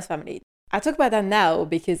Cora's family. I talk about that now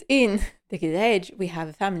because in The Gilded Age, we have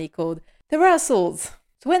a family called the Russells.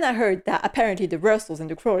 So when I heard that apparently the Russells and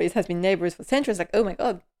the Crawleys has been neighbors for centuries, like, oh my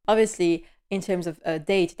God. Obviously, in terms of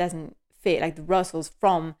date, it doesn't fit. Like the Russells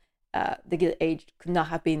from The Gilded Age could not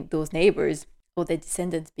have been those neighbors or their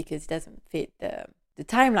descendants because it doesn't fit the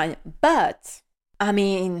timeline. But, I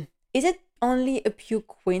mean, is it only a pure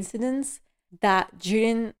coincidence that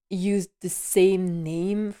Julian used the same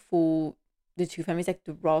name for the two families, like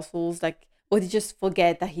the Russells, like, or did he just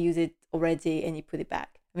forget that he used it already and he put it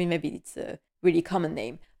back? I mean, maybe it's a really common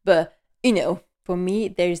name, but you know, for me,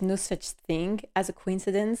 there is no such thing as a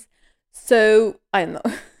coincidence. So I don't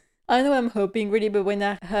know. I know I'm hoping really, but when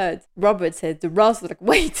I heard Robert said the Russells, like,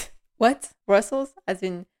 wait, what? Russells? As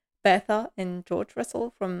in Bertha and George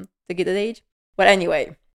Russell from The Gilded Age? But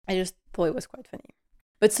anyway, I just thought it was quite funny.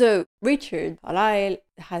 But so Richard Carlisle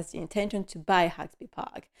has the intention to buy Hagsby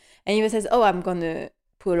Park. And he says, oh, I'm going to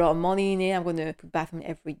put a lot of money in it. I'm going to put bathroom in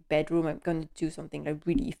every bedroom. I'm going to do something like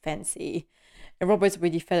really fancy. And Robert's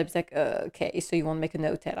really fed up. He's like, okay, so you want to make an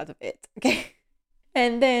hotel out of it. Okay.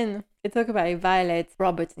 And then they talk about Violet,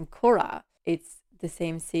 Robert, and Cora. It's the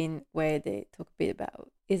same scene where they talk a bit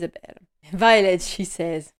about Isabel. Violet, she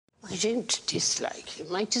says, I don't dislike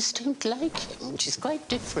him. I just don't like him, which is quite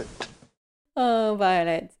different. Oh,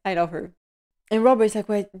 Violet, I love her. And Robert's like,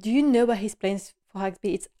 well, do you know about his plans for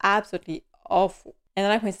Hagsby? It's absolutely awful. And I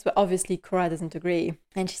like when obviously Cora doesn't agree.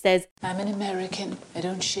 And she says, I'm an American. I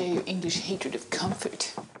don't share your English hatred of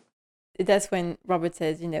comfort. That's when Robert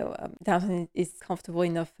says, you know, Downton is comfortable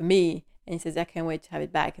enough for me. And he says, I can't wait to have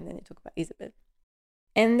it back. And then they talk about Isabel.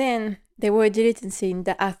 And then there were a deleted scene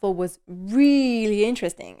that I thought was really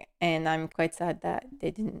interesting. And I'm quite sad that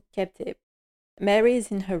they didn't kept it. Mary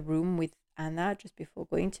is in her room with Anna just before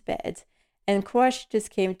going to bed. And Cora just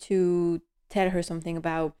came to tell her something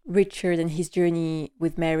about Richard and his journey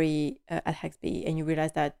with Mary at Hagsby. And you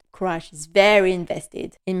realize that Cora is very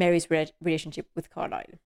invested in Mary's relationship with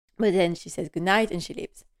Carlisle. But then she says goodnight and she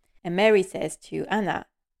leaves. And Mary says to Anna,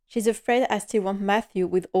 she's afraid I still want Matthew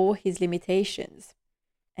with all his limitations.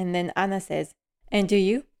 And then Anna says, and do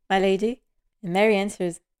you, my lady? And Mary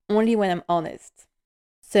answers, only when I'm honest.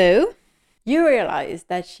 So you realize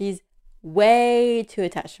that she's way too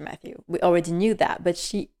attached to Matthew. We already knew that,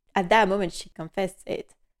 but at that moment, she confessed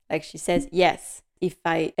it. Like she says, yes, if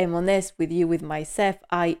I am honest with you, with myself,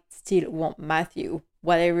 I still want Matthew.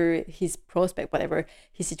 Whatever his prospect, whatever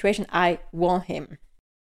his situation, I want him.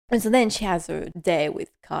 And so then she has a day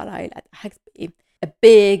with Carlisle at Haxby, a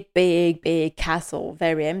big, big, big castle,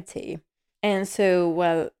 very empty. And so,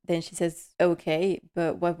 well, then she says, okay,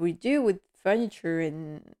 but what we do with furniture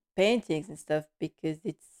and paintings and stuff, because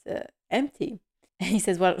it's empty. And he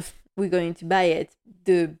says, well, we're going to buy it.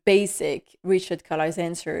 The basic Richard Carlisle's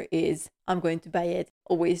answer is, I'm going to buy it,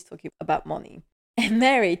 always talking about money. And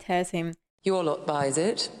Mary tells him, your lot buys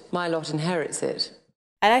it, my lot inherits it.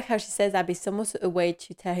 I like how she says that, but it's almost a way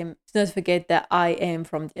to tell him to not forget that I am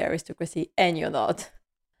from the aristocracy and you're not.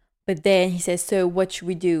 But then he says, so what should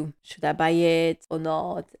we do? Should I buy it or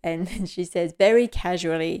not? And then she says very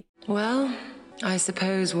casually, well, I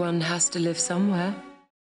suppose one has to live somewhere.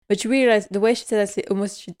 But you realize the way she says that,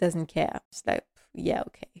 almost she doesn't care. She's like, yeah,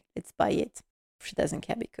 okay, let's buy it. She doesn't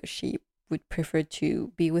care because she would prefer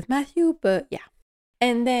to be with Matthew, but yeah.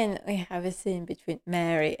 And then we have a scene between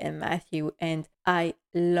Mary and Matthew, and I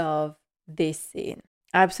love this scene.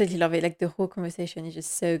 I absolutely love it. Like, the whole conversation is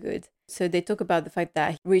just so good. So they talk about the fact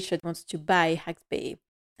that Richard wants to buy Haxby.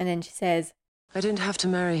 And then she says, I don't have to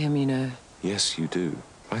marry him, you know. Yes, you do.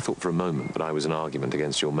 I thought for a moment that I was an argument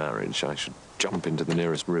against your marriage. I should jump into the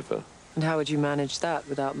nearest river. And how would you manage that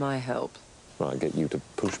without my help? Well, I'd get you to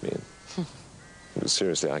push me in. But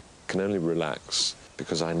seriously, I can only relax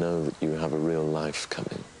because I know that you have a real life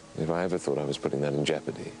coming. If I ever thought I was putting that in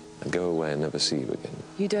jeopardy, I'd go away and never see you again.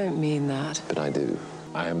 You don't mean that. But I do.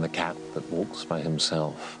 I am the cat that walks by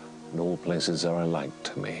himself, and all places are alike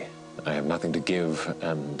to me. I have nothing to give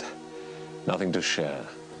and nothing to share.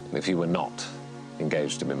 If you were not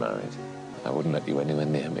engaged to be married, I wouldn't let you anywhere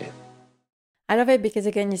near me. I love it because,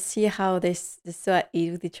 again, you see how they're so at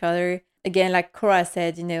ease with each other. Again, like Cora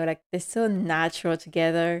said, you know, like, they're so natural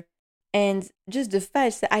together. And just the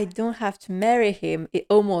fact that I don't have to marry him, it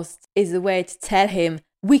almost is a way to tell him,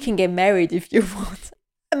 we can get married if you want.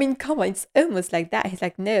 I mean, come on, it's almost like that. He's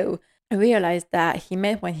like, no. I realized that he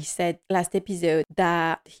meant when he said last episode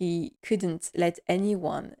that he couldn't let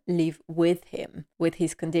anyone live with him, with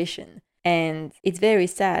his condition. And it's very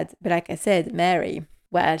sad. But like I said, Mary,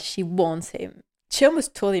 well, she wants him. She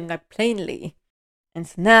almost told him, like, plainly. And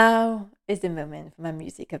so now is the moment for my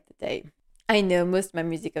music of the day. I know most of my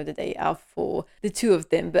music of the day are for the two of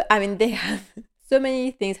them, but I mean, they have so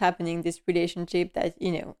many things happening in this relationship that,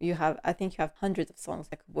 you know, I think you have hundreds of songs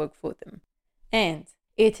that could work for them. And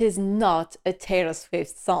it is not a Taylor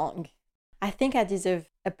Swift song. I think I deserve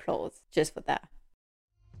applause just for that.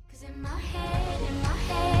 'Cause in my head, in my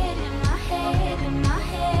head, in my head, in my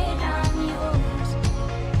head, I'm yours.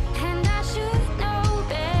 And I should know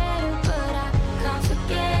better, but I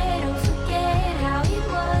can't forget how it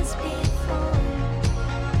was before.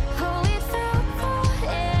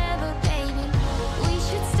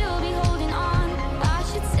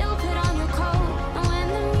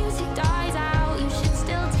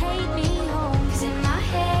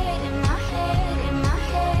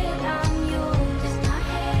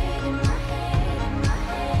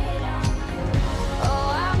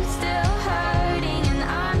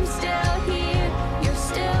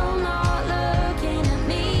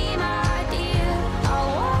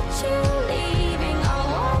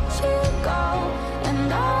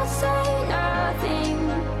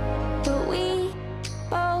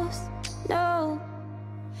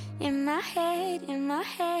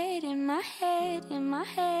 In my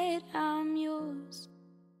head, I'm yours.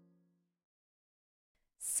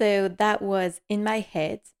 So that was In My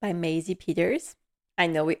Head by Maisie Peters. I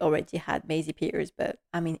know we already had Maisie Peters, but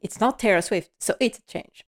I mean, it's not Taylor Swift, so it's a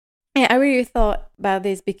change. And I really thought about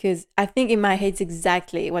this because I think in my head it's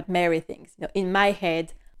exactly what Mary thinks. You know, in my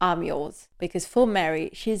head, I'm yours. Because for Mary,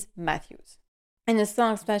 she's Matthew's. And the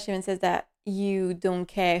song especially even says that you don't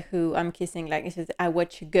care who I'm kissing. Like, it says, I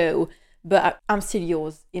watch you go, but I'm still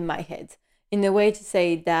yours in my head. In a way to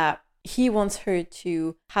say that he wants her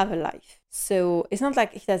to have a life. So it's not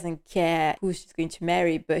like he doesn't care who she's going to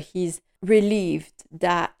marry, but he's relieved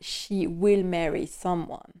that she will marry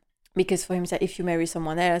someone. Because for him, if you marry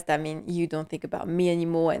someone else, that means you don't think about me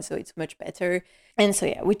anymore, and so it's much better. And so,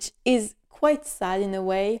 yeah, which is quite sad in a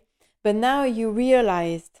way. But now you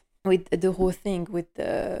realized with the whole thing with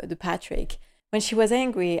the Patrick, when she was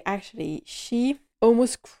angry, actually, she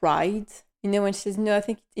almost cried. You know, when she says, no, I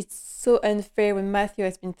think it's so unfair when Matthew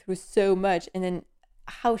has been through so much. And then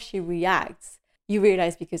how she reacts, you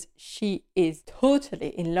realize because she is totally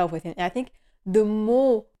in love with him. And I think the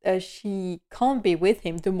more she can't be with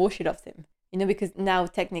him, the more she loves him. because now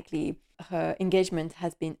technically her engagement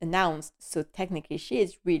has been announced. So technically she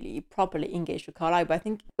is really properly engaged to Carlisle. But I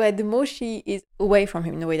think the more she is away from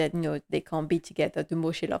him in a way that, they can't be together, the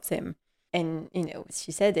more she loves him. And,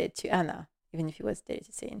 she said it to Anna, even if it was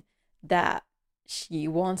deleted scene, that she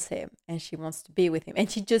wants him and she wants to be with him.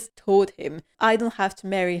 And she just told him, I don't have to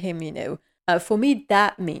marry him, For me,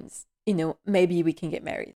 that means, maybe we can get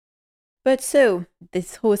married. But so,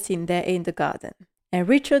 this whole scene, they're in the garden. And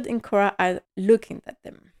Richard and Cora are looking at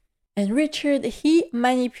them. And Richard, he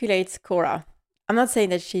manipulates Cora. I'm not saying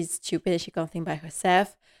that she's stupid and she can't think by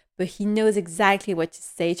herself, but he knows exactly what to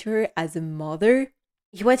say to her as a mother.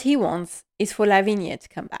 What he wants is for Lavinia to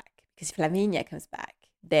come back. Because if Lavinia comes back,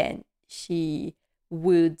 then she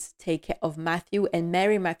would take care of Matthew, and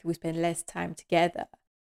Mary and Matthew would spend less time together.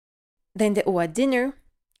 Then they all had dinner,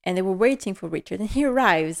 and they were waiting for Richard. And he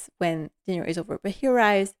arrives when dinner is over, but he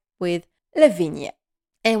arrives with Lavinia.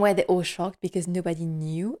 And where they're all shocked because nobody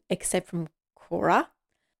knew except from Cora.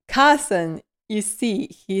 Carson, you see,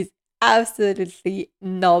 he's absolutely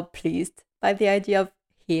not pleased by the idea of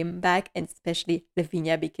him back, and especially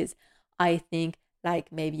Lavinia, because I think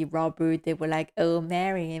maybe Robert, they were like, oh,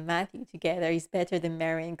 Mary and Matthew together is better than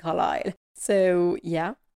Mary and Carlisle. So,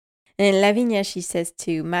 yeah. And Lavinia, she says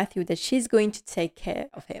to Matthew that she's going to take care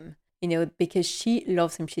of him, because she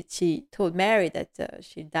loves him. She told Mary that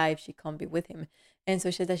she'll die if she can't be with him. And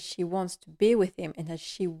so she said that she wants to be with him and that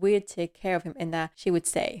she will take care of him and that she would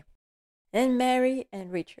stay. Then Mary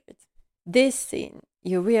and Richard. This scene,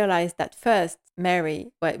 you realize that first,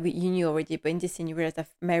 Mary, you knew already, but in this scene, you realize that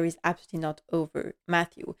Mary is absolutely not over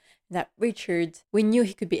Matthew. That Richard, we knew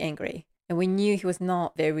he could be angry. And we knew he was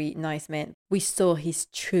not a very nice man. We saw his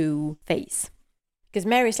true face. Because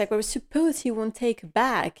Mary's like, well, suppose he won't take her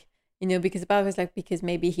back. Because Barbara was like, because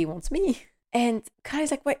maybe he wants me. And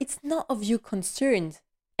Kylie's like, well, it's not of you concerned.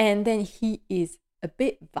 And then he is a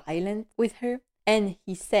bit violent with her. And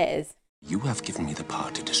he says, you have given me the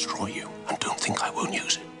power to destroy you and don't think I won't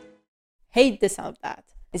use it. Hate the sound of that.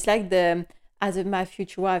 It's like as my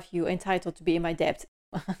future wife, you're entitled to be in my debt.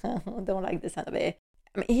 Don't like the sound of it.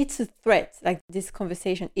 I mean, it's a threat. This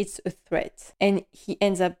conversation, it's a threat. And he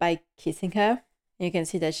ends up by kissing her. And you can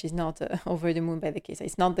see that she's not over the moon by the kiss.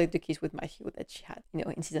 It's not the kiss with Matthew that she had,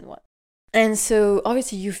 in season 1. And so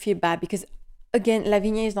obviously you feel bad because, again,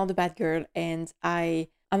 Lavinia is not a bad girl. And I'm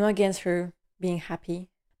not against her being happy.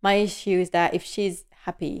 My issue is that if she's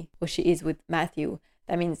happy or she is with Matthew,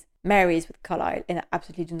 that means Mary is with Carlisle, and I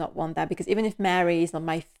absolutely do not want that, because even if Mary is not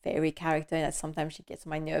my favorite character and that sometimes she gets on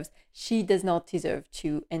my nerves, she does not deserve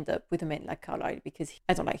to end up with a man like Carlisle, because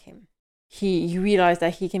I don't like him. You realize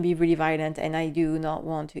that he can be really violent, and I do not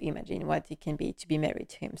want to imagine what it can be to be married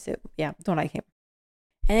to him. So yeah, don't like him.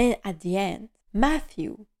 And then at the end,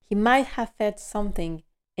 Matthew, he might have felt something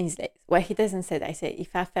in his legs. Well, he doesn't say that. I say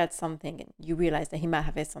if I felt something, and you realize that he might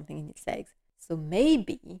have felt something in his legs. So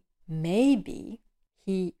maybe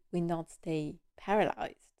he will not stay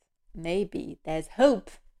paralyzed. Maybe there's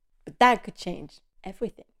hope, but that could change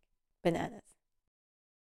everything. Bananas.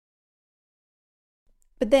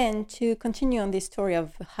 But then to continue on this story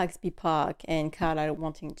of Hagsby Park and Carlisle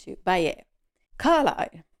wanting to buy it,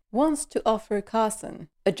 Carlisle wants to offer Carson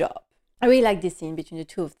a job. I really like this scene between the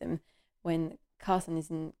two of them when Carson is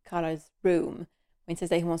in Carlisle's room, when he says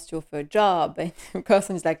that he wants to offer a job, and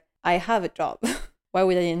Carson is like, I have a job. Why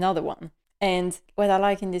would I need another one? And what I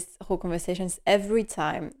like in this whole conversation is every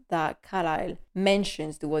time that Carlisle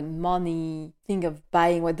mentions the word money, thing of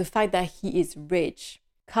buying, the fact that he is rich,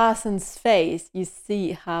 Carson's face, you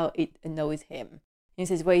see how it annoys him. He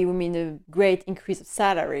says, well, you mean a great increase of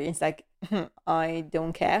salary? It's like, I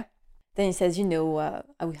don't care. Then he says, I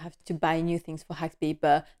will have to buy new things for Hagsby,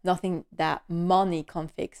 but nothing that money can't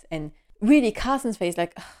fix. And really, Carson's face,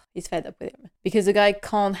 he's fed up with him. Because the guy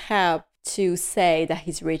can't help to say that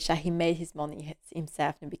he's rich, that he made his money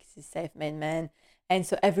himself, and because he's a self-made man. And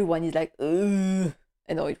so everyone is like,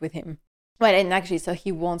 annoyed with him. Well, and actually, so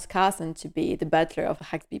he wants Carson to be the butler of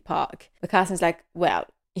Hagsby Park. But Carson's like, well,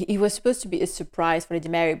 he was supposed to be a surprise for Lady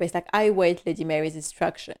Mary, but it's like, I wait Lady Mary's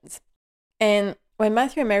instructions. And when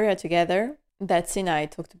Matthew and Mary are together, that scene I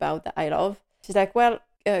talked about that I love, she's like, well,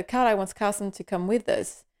 Carlisle wants Carson to come with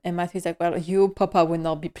us. And Matthew's like, well, you, Papa, will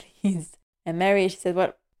not be pleased. And Mary, she said,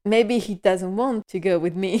 well, maybe he doesn't want to go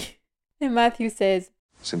with me. And Matthew says,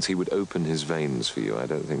 since he would open his veins for you, I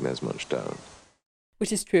don't think there's much doubt.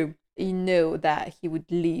 Which is true. You know that he would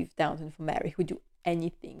leave Downton for Mary. He would do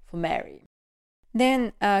anything for Mary.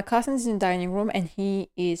 Then Carson is in the dining room and he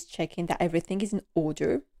is checking that everything is in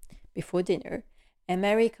order before dinner. And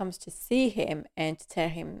Mary comes to see him and to tell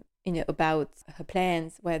him, about her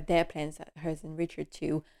plans, their plans, hers and Richard,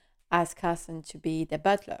 to ask Carson to be the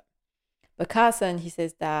butler. But Carson, he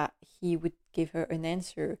says that he would give her an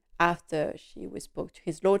answer after she would spoke to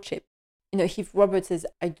his lordship. If Robert says,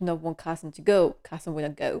 I do not want Carson to go, Carson will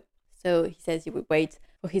not go. So he says he would wait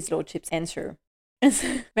for his lordship's answer. And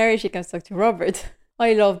so Mary, she comes to talk to Robert.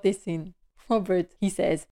 I love this scene. Robert, he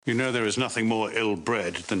says, You know there is nothing more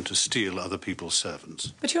ill-bred than to steal other people's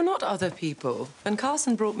servants. But you're not other people, and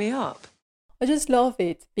Carson brought me up. I just love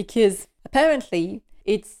it because apparently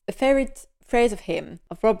it's a favorite phrase of him,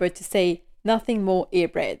 of Robert, to say nothing more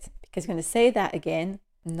ill-bred. Because he's going to say that again,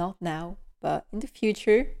 not now, but in the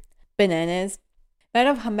future. Bananas. I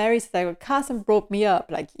love how Mary says, like, Carson brought me up.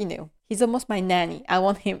 Like, he's almost my nanny. I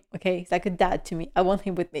want him, okay? He's like a dad to me. I want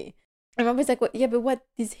him with me. And Robert's like, well, yeah, but what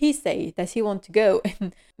does he say? Does he want to go?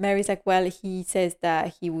 And Mary's like, well, he says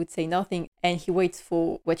that he would say nothing and he waits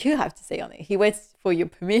for what you have to say on it. He waits for your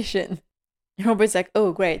permission. And Robert's like,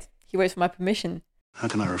 oh, great. He waits for my permission. How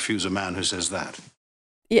can I refuse a man who says that?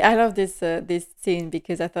 Yeah, I love this scene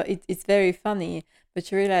because I thought it's very funny.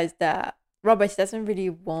 But you realize that Robert doesn't really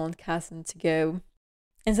want Carson to go.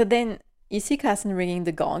 And so then you see Carson ringing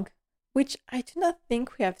the gong, which I do not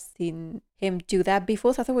think we have seen him do that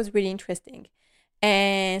before. So I thought it was really interesting.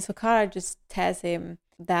 And so Cara just tells him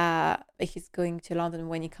that he's going to London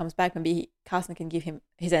when he comes back. Maybe Carson can give him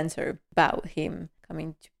his answer about him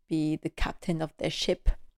coming to be the captain of their ship.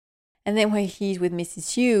 And then when he's with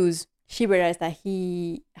Mrs. Hughes, she realized that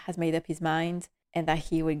he has made up his mind and that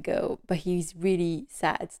he would go. But he's really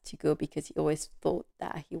sad to go because he always thought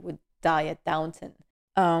that he would die at Downton.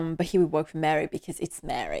 But he would work for Mary because it's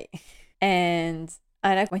Mary. And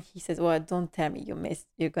I like when he says, well, don't tell me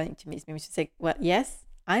you're going to miss me. She's like, well, yes,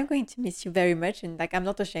 I'm going to miss you very much. And like, I'm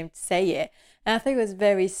not ashamed to say it. And I think it was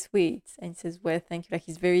very sweet. And he says, well, thank you. Like,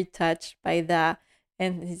 he's very touched by that.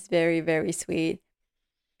 And he's very, very sweet.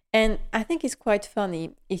 And I think it's quite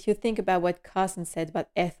funny if you think about what Carson said about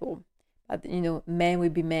Ethel. But, men will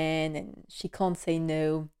be men and she can't say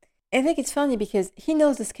no. And I think it's funny because he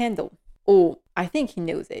knows the scandal. Or I think he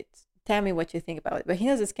knows it. Tell me what you think about it. But he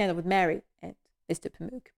knows the scandal with Mary and Mr.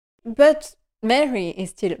 Pamuk. But Mary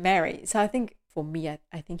is still Mary. So I think, for me,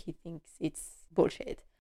 I think he thinks it's bullshit.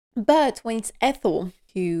 But when it's Ethel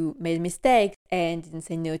who made a mistake and didn't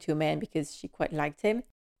say no to a man because she quite liked him,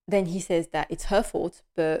 then he says that it's her fault.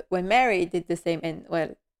 But when Mary did the same, and,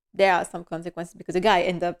 well, there are some consequences because the guy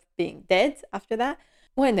ended up being dead after that.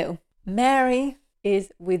 Well, no. Mary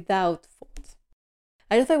is without fault.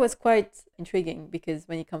 I just thought it was quite intriguing because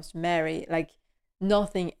when it comes to Mary, like,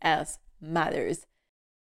 nothing else matters.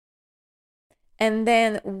 And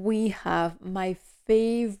then we have my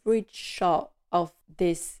favorite shot of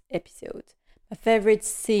this episode. My favorite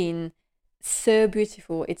scene, so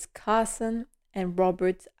beautiful. It's Carson and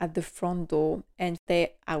Robert at the front door and they're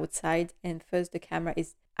outside. And first the camera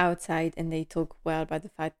is outside and they talk well about the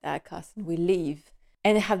fact that Carson will leave.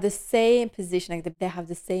 And they have the same position, like they have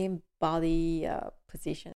the same body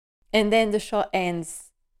position. And then the shot ends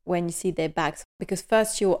when you see their backs, because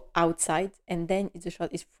first you're outside and then the shot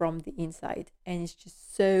is from the inside. And it's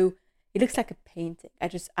just so, it looks like a painting.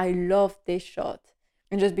 I love this shot.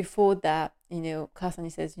 And just before that, Carson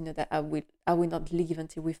says, that I will not leave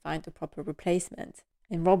until we find a proper replacement.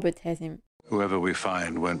 And Robert tells him, Whoever we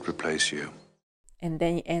find won't replace you. And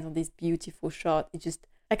then he ends on this beautiful shot. It just,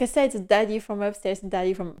 like I said, it's daddy from upstairs and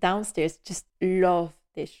daddy from downstairs. Just love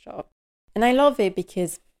this shot. And I love it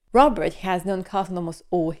because Robert has known Carson almost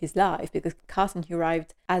all his life, because Carson, he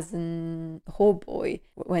arrived as an hall boy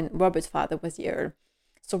when Robert's father was the Earl.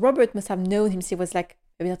 So Robert must have known him since he was like,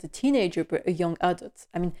 maybe not a teenager, but a young adult.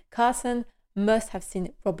 I mean, Carson must have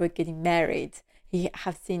seen Robert getting married. He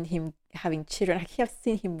have seen him having children. He have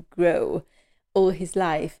seen him grow all his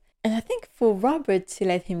life. And I think for Robert to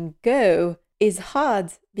let him go is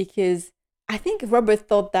hard, because I think Robert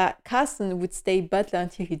thought that Carson would stay butler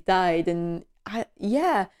until he died. And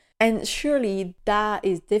and surely that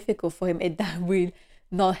is difficult for him, and that will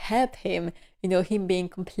not help him. Him being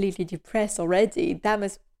completely depressed already, that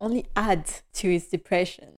must only add to his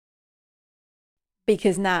depression.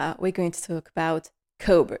 Because now we're going to talk about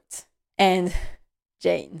Colbert and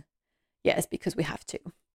Jane. Yes, because we have to.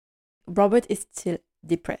 Robert is still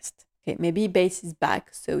depressed. Okay, maybe Bates is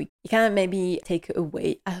back, so he cannot maybe take it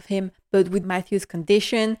away of him. But with Matthew's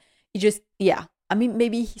condition,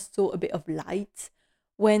 maybe he saw a bit of light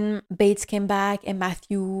when Bates came back and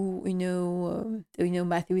Matthew,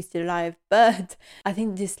 Matthew is still alive. But I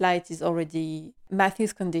think this light is already,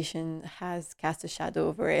 Matthew's condition has cast a shadow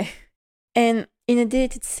over it. And in a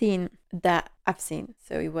deleted scene that I've seen,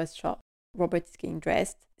 so it was shot, Robert is getting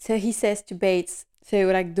dressed. So he says to Bates, so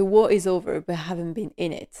like the war is over, but I haven't been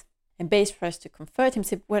in it. And Bates tries to comfort him,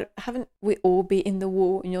 say, well, haven't we all been in the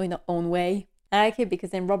war, in our own way? I like it because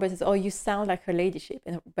then Robert says, oh, you sound like her ladyship.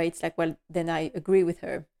 And Bates like, well, then I agree with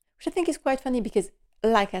her. Which I think is quite funny because,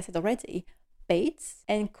 like I said already, Bates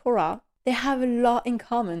and Cora, they have a lot in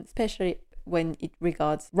common, especially when it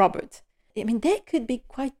regards Robert. I mean, they could be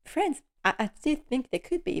quite friends. I still think they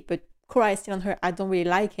could be, but Cora is still on her, I don't really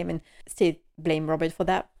like him, and still blame Robert for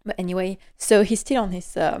that. But anyway, so he's still on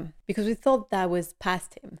his, because we thought that was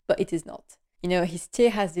past him, but it is not. He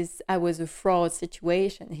still has this I was a fraud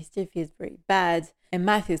situation. He still feels very bad. And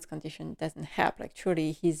Matthew's condition doesn't help. Like,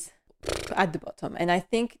 truly, he's at the bottom. And I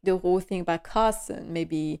think the whole thing about Carson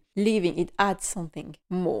maybe leaving, it adds something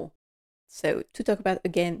more. So to talk about,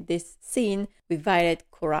 again, this scene with Violet,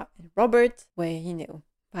 Cora, and Robert, where,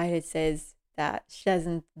 Violet says that she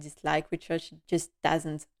doesn't dislike Richard. She just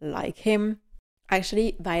doesn't like him.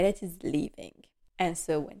 Actually, Violet is leaving. And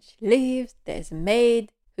so when she leaves, there's a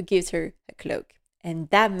maid who gives her a cloak. And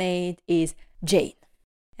that maid is Jane.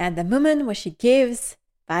 And the moment when she gives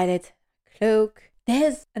Violet a cloak,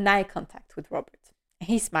 there's an eye contact with Robert. And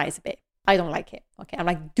he smiles a bit. I don't like it. Okay, I'm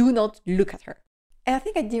like, do not look at her. And I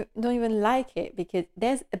think I don't even like it because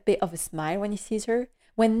there's a bit of a smile when he sees her.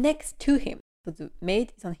 When next to him, so the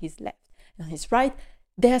maid is on his left. And on his right,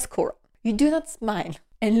 there's Cora. You do not smile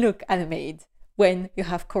and look at a maid when you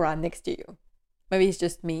have Cora next to you. Maybe it's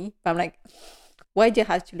just me, but I'm like, why do you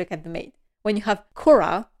have to look at the maid when you have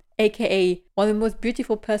Cora, aka one of the most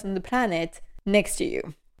beautiful person on the planet, next to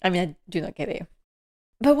you? I mean, I do not get it.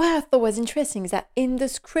 But what I thought was interesting is that in the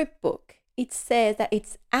script book, it says that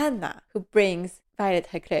it's Anna who brings Violet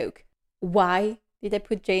her cloak. Why did I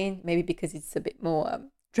put Jane? Maybe because it's a bit more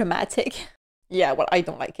dramatic. Yeah, well, I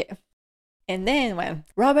don't like it. And then, well,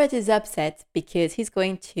 Robert is upset because he's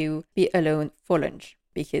going to be alone for lunch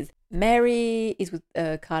because Mary is with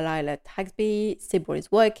Carlisle at Hagsby, Sybil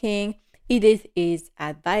is working, Edith is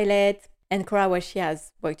at Violet, and Cora, well, she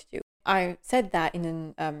has work to do. I said that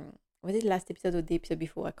in was it last episode or the episode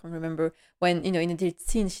before? I can't remember. When, in a deleted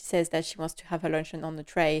scene, she says that she wants to have her luncheon on the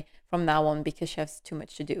tray from now on because she has too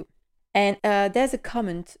much to do. And there's a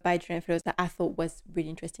comment by Julian Fellows that I thought was really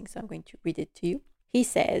interesting, so I'm going to read it to you. He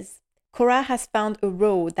says, Cora has found a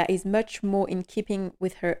role that is much more in keeping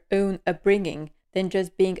with her own upbringing than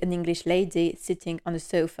just being an English lady sitting on a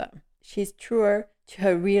sofa. She's truer to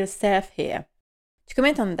her real self here. To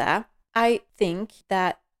comment on that, I think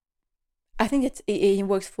it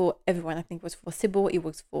works for everyone. I think it works for Sybil, it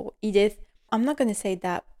works for Edith. I'm not going to say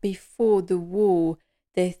that before the war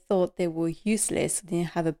they thought they were useless, they didn't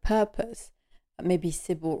have a purpose. Maybe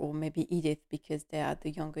Sybil or maybe Edith because they are the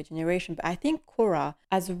younger generation. But I think Cora,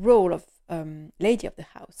 as a role of lady of the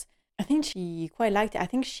house, I think she quite liked it. I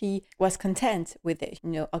think she was content with it,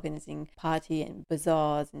 organizing party and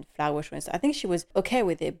bazaars and flower shows. So I think she was okay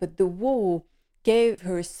with it. But the war gave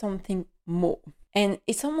her something more. And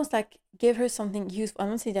it's almost like gave her something useful. I'm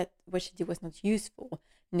not saying that what she did was not useful,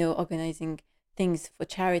 organizing things for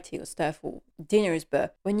charity or stuff or dinners.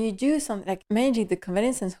 But when you do something like managing the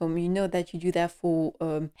convalescence home, you know that you do that for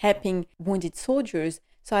helping wounded soldiers.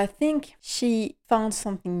 So I think she found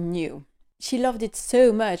something new. She loved it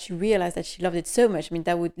so much. She realized that she loved it so much. I mean,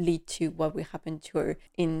 that would lead to what would happen to her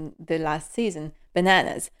in the last season,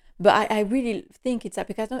 Bananas. But I really think it's that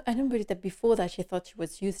because I don't believe that before that she thought she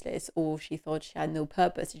was useless or she thought she had no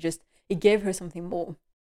purpose. It gave her something more.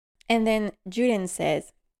 And then Julian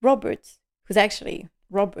says, Robert,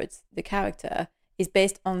 the character, is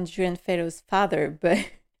based on Julian Fellowes' father,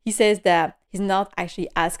 but he says that he's not actually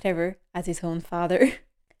as clever as his own father.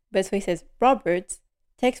 But so he says, Robert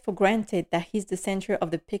takes for granted that he's the center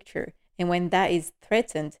of the picture, and when that is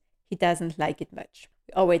threatened, he doesn't like it much.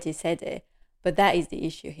 We already said it, but that is the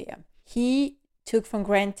issue here. He took for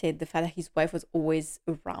granted the fact that his wife was always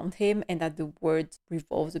around him and that the world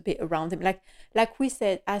revolves a bit around him. Like we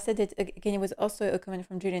said, I said it again, it was also a comment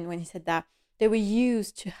from Julian when he said that they were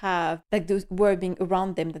used to have like the word being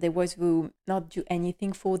around them, that they was will not do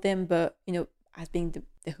anything for them, but as being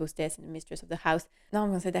the hostess and the mistress of the house. Now I'm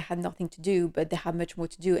gonna say they had nothing to do, but they had much more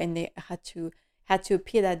to do, and they had to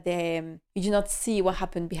appear that they you do not see what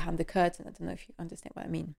happened behind the curtain. I don't know if you understand what I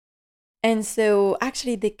mean. And so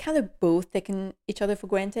actually they kind of both taken each other for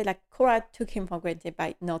granted. Like Cora took him for granted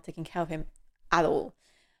by not taking care of him at all.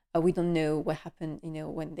 We don't know what happened,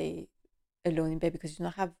 when they alone in bed, because you do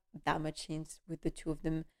not have that much scenes with the two of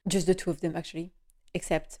them, just the two of them actually,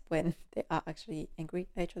 except when they are actually angry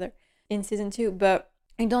at each other in season 2. But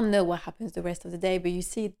I don't know what happens the rest of the day, but you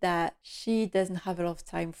see that she doesn't have a lot of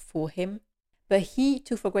time for him, but he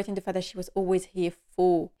took for granted the fact that she was always here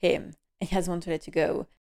for him and he hasn't wanted to let her go.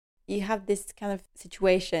 you have this kind of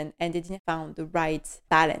situation and they didn't found the right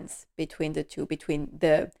balance between the two, between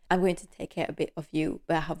the I'm going to take care a bit of you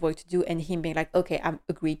but I have work to do, and him being like, okay, I'm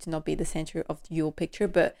agreed to not be the center of your picture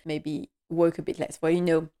but maybe work a bit less for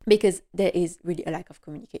because there is really a lack of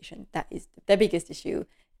communication. That is the biggest issue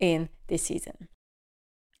in this season.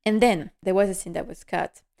 And then there was a scene that was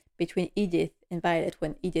cut between Edith and Violet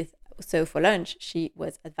when Edith, so for lunch, she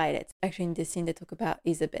was at Violet. Actually, in this scene, they talk about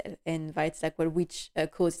Isabel, and Violet's like, well, which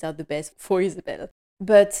causes are the best for Isabel?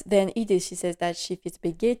 But then Edith, she says that she feels a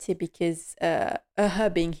bit guilty because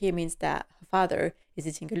her being here means that her father is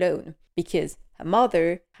eating alone because her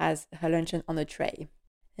mother has her luncheon on a tray.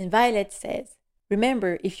 And Violet says,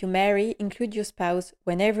 remember, if you marry, include your spouse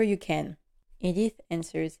whenever you can. Edith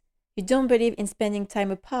answers, you don't believe in spending time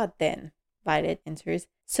apart then? Violet answers,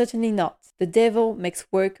 certainly not. The devil makes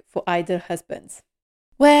work for idle husbands.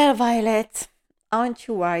 Well, Violet, aren't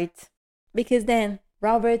you right? Because then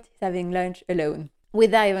Robert is having lunch alone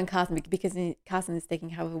without even Carson, because Carson is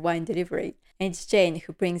taking care of a wine delivery. And it's Jane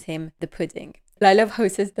who brings him the pudding. I love how he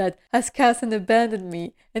says that, has Carson abandoned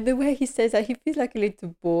me? And the way he says that, he feels like a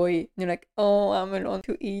little boy. Like, oh, I'm alone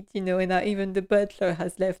to eat, and now even the butler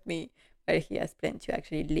has left me. But he has planned to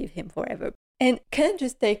actually leave him forever. And can I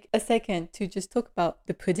just take a second to just talk about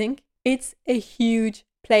the pudding? It's a huge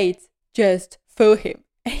plate just for him.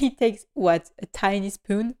 And he takes, what, a tiny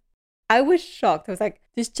spoon? I was shocked. I was like,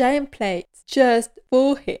 this giant plate just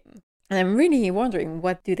for him. And I'm really wondering,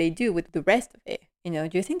 what do they do with the rest of it? Do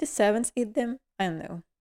you think the servants eat them? I don't know.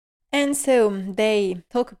 And so they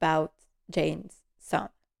talk about Jane's son.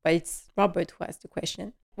 But it's Robert who asks the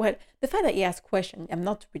question. Well, the fact that he asks the question, I'm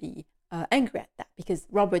not really angry at that, because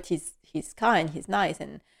Robert he's kind, he's nice,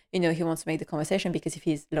 and he wants to make the conversation because if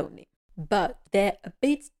he's lonely. But they're a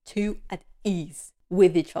bit too at ease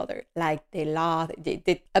with each other. Like they laugh,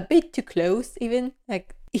 they're a bit too close even.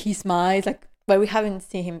 Like he smiles, we haven't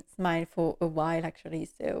seen him smile for a while actually,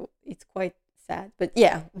 so it's quite sad. But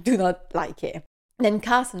yeah, do not like it. Then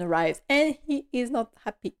Carson arrives and he is not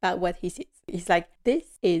happy about what he sees. He's like,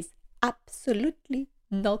 this is absolutely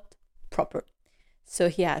not proper. So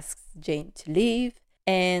he asks Jane to leave,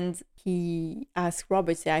 and he asks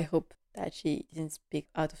Robert, say, I hope that she didn't speak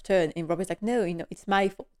out of turn. And Robert's like, no, it's my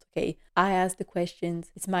fault, okay? I asked the questions,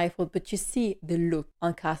 it's my fault. But you see the look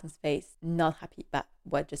on Carson's face, not happy about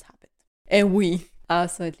what just happened. And we are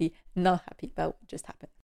certainly not happy about what just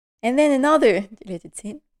happened. And then another deleted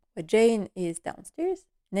scene where Jane is downstairs.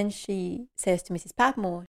 And then she says to Mrs.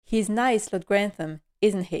 Patmore, he's nice, Lord Grantham,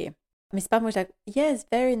 isn't he? Miss Patmore's like, yes,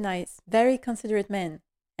 very nice, very considerate man.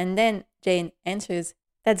 And then Jane answers,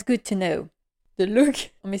 that's good to know. The look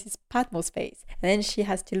on Mrs. Patmore's face. And then she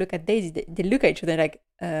has to look at Daisy. They look at each other like,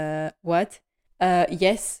 what?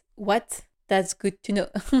 Yes, what? That's good to know.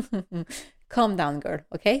 Calm down, girl,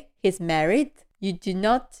 okay? He's married. You do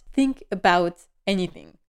not think about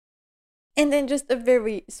anything. And then just a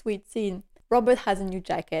very sweet scene. Robert has a new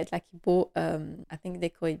jacket, like he bought, I think they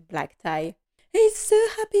call it black tie. He's so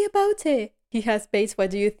happy about it. He has space.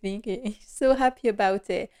 What do you think? He's so happy about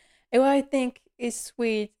it. And what I think is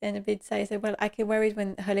sweet and a bit sad, I said, well, I can wear it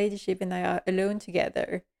when her ladyship and I are alone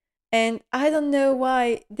together. And I don't know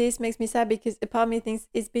why this makes me sad, because a part of me thinks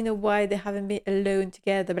it's been a while they haven't been alone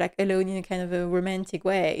together, but alone in a kind of a romantic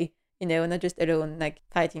way, not just alone,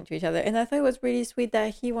 fighting to each other. And I thought it was really sweet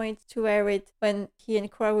that he wanted to wear it when he and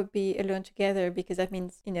Cora would be alone together, because that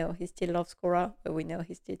means, he still loves Cora, but we know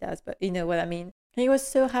he still does, but you know what I mean. And he was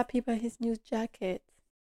so happy about his new jacket.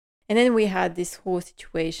 And then we had this whole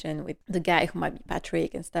situation with the guy who might be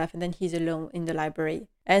Patrick and stuff, and then he's alone in the library.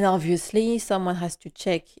 And obviously someone has to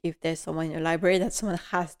check if there's someone in the library. That someone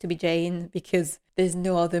has to be Jane, because there's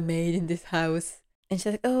no other maid in this house. And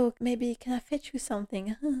she's like, oh, maybe can I fetch you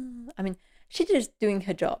something? I mean, she's just doing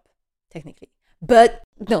her job, technically. But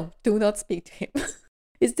no, do not speak to him.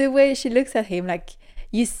 It's the way she looks at him.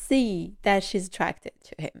 You see that she's attracted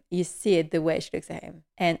to him. You see it the way she looks at him.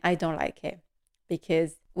 And I don't like it,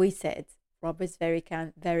 because we said Robert's very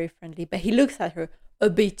kind, very friendly, but he looks at her a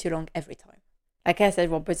bit too long every time. Like I said,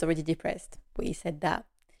 Robert's already depressed. We said that.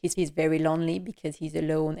 He's very lonely because he's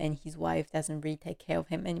alone and his wife doesn't really take care of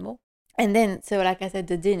him anymore. And then, so like I said,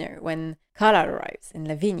 the dinner, when Carlisle arrives in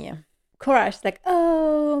Lavinia, Cora's like,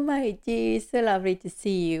 oh, my dear, so lovely to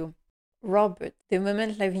see you. Robert, the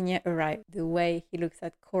moment Lavinia arrived, the way he looks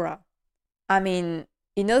at Cora. I mean,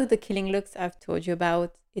 the killing looks I've told you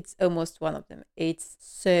about, it's almost one of them. It's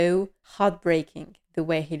so heartbreaking the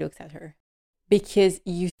way he looks at her, because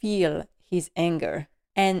you feel his anger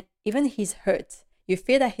and even his hurt. You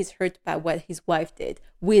feel that he's hurt by what his wife did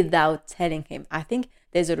without telling him. I think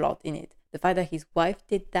there's a lot in it. The fact that his wife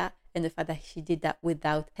did that and the fact that she did that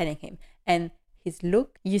without telling him. And his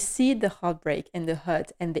look, you see the heartbreak and the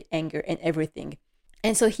hurt and the anger and everything.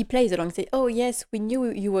 And so he plays along and says, oh yes, we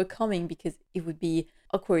knew you were coming, because it would be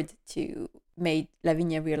awkward to make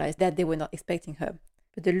Lavinia realize that they were not expecting her.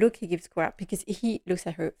 But the look he gives Cora, because he looks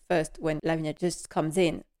at her first when Lavinia just comes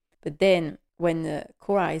in, but then when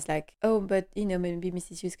Cora is like, oh, but maybe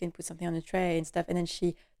Mrs. Hughes can put something on the tray and stuff, and then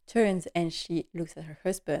she turns and she looks at her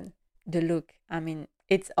husband, the look,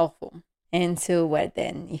 it's awful. And so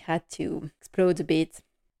then he had to explode a bit.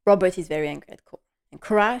 Robert is very angry at Cora. And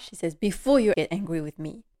Cora, she says, before you get angry with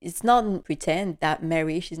me, it's not pretend that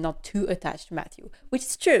Mary, she's not too attached to Matthew, which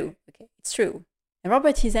is true. Okay, it's true. And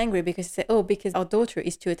Robert is angry because he said, oh, because our daughter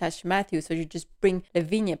is too attached to Matthew, so you just bring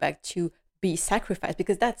Lavinia back to be sacrificed,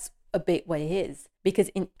 because that's a bit what it is. Because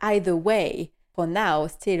in either way, for now,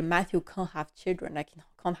 still Matthew can't have children, like he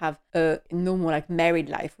can't have a normal married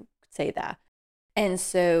life, we could say that. And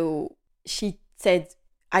so she said,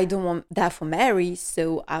 I don't want that for Mary,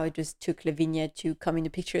 so I just took Lavinia to come in the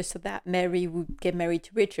picture so that Mary would get married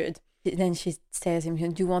to Richard. Then she says to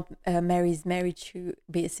him, do you want Mary's marriage to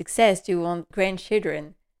be a success? Do you want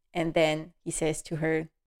grandchildren? And then he says to her,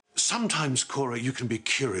 sometimes, Cora, you can be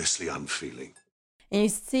curiously unfeeling. And you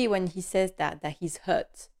see when he says that he's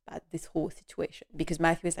hurt by this whole situation, because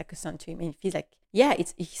Matthew is like a son to him, and he feels like, yeah,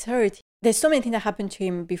 he's hurt. There's so many things that happened to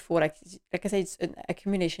him before, like I said, it's an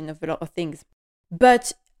accumulation of a lot of things.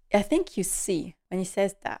 But I think you see when he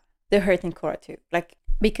says that, the hurt in Cora too.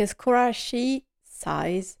 Because Cora, she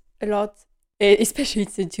sighs a lot, especially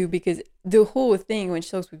too, because the whole thing when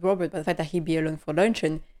she talks with Robert about the fact that he'd be alone for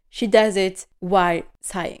luncheon, she does it while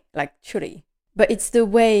sighing, truly. But it's the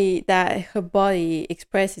way that her body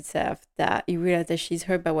expresses itself that you realize that she's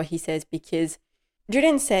hurt by what he says, because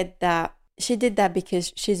Julian said that she did that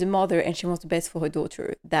because she's a mother and she wants the best for her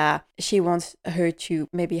daughter, that she wants her to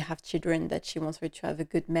maybe have children, that she wants her to have a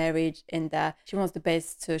good marriage, and that she wants the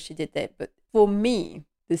best, so she did that. But for me,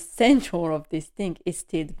 the central of this thing is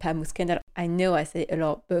still the Pamuk scandal. I know I say it a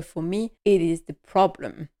lot, but for me, it is the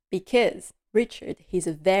problem, because Richard, he's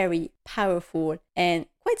a very powerful and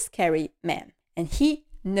quite scary man, and he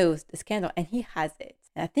knows the scandal and he has it.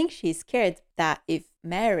 And I think she's scared that if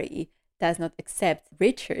Mary does not accept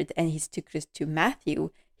Richard and he's too close to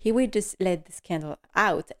Matthew, he will just let the scandal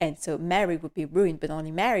out, and so Mary would be ruined, but not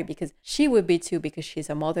only Mary, because she would be too, because she's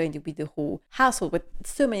a mother, and it would be the whole household. But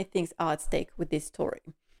so many things are at stake with this story.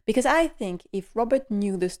 Because I think if Robert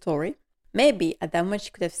knew the story, maybe at that moment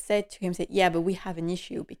she could have said to him, yeah, but we have an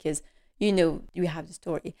issue because, you have the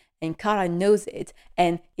story, and Carlisle knows it,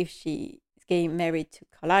 and if she is getting married to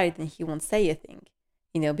Carlisle, then he won't say a thing.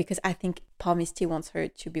 Because I think Palmy still wants her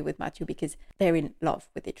to be with Matthew because they're in love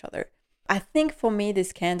with each other. I think for me, the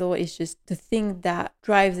scandal is just the thing that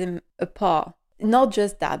drives them apart. Not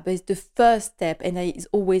just that, but it's the first step, and that is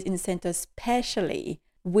always in the center, especially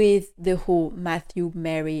with the whole Matthew,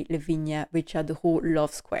 Mary, Lavinia, Richard, the whole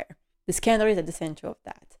love square. The scandal is at the center of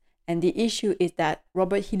that. And the issue is that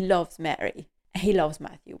Robert, he loves Mary and he loves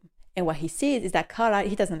Matthew. And what he sees is that Carlisle,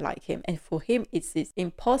 he doesn't like him. And for him, it's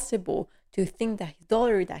impossible to think that his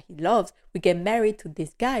daughter that he loves will get married to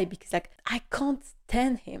this guy, because I can't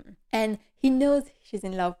stand him. And he knows she's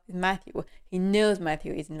in love with Matthew. He knows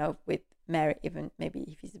Matthew is in love with Mary, even maybe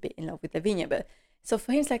if he's a bit in love with Lavinia. But so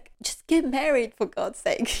for him, it's just get married, for God's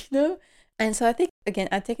sake, And so I think, again,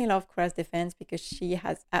 I'm taking a lot of Cora's defense, because she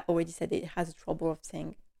has, I already said it, has a trouble of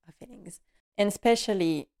saying her feelings. And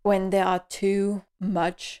especially when they are too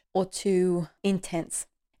much or too intense.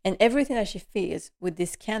 And everything that she feels with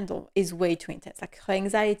this scandal is way too intense. Her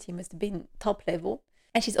anxiety must have been top level.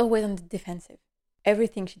 And she's always on the defensive.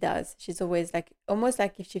 Everything she does, she's always almost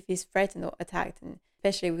like if she feels threatened or attacked. And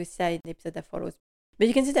especially we say in the episode that follows. But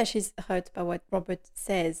you can see that she's hurt by what Robert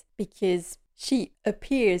says, because she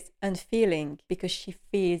appears unfeeling because she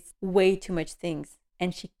feels way too much things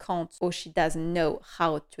and she can't, or she doesn't know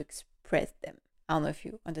how to express them. I don't know if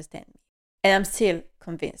you understand me. And I'm still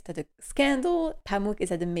convinced that the scandal, Pamuk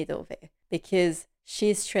is at the middle of it, because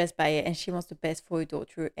she's stressed by it and she wants the best for her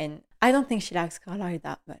daughter. And I don't think she likes Carlisle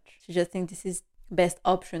that much. She just thinks this is the best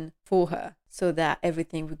option for her, so that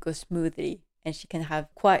everything would go smoothly and she can have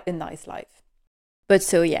quite a nice life. But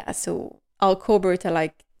so our Colbert are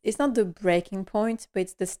it's not the breaking point, but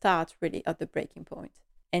it's the start really of the breaking point.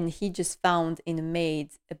 And he just found in the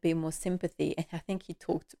maid a bit more sympathy. And I think he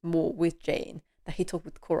talked more with Jane than he talked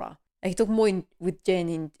with Cora. He talked more with Jane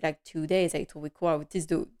in 2 days. I talked with Cora, which is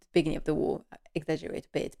the beginning of the war. I exaggerate a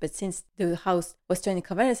bit. But since the house was turning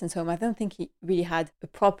convalescent home, I don't think he really had a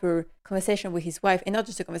proper conversation with his wife. And not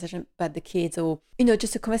just a conversation about the kids, or,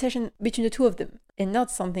 just a conversation between the two of them. And not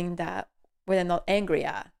something that where they're not angry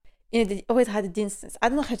at. they always had a distance. I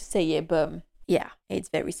don't know how to say it, but yeah, it's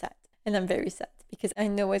very sad. And I'm very sad because I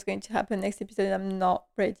know what's going to happen next episode and I'm not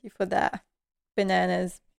ready for that.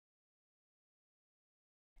 Bananas.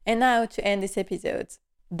 And now to end this episode,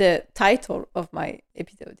 the title of my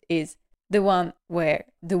episode is the one where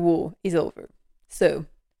the war is over. So,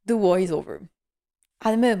 the war is over.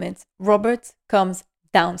 At the moment, Robert comes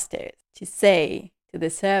downstairs to say to the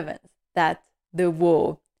servants that the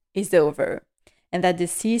war is over and that the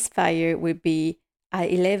ceasefire will be at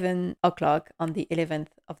 11 o'clock on the 11th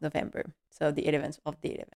of November. So the 11th of the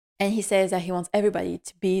 11th. And he says that he wants everybody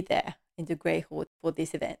to be there in the Grey Hall for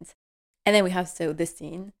this event. And then we have the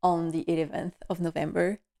scene on the 11th of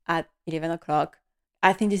November at 11 o'clock.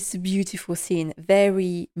 I think this is a beautiful scene,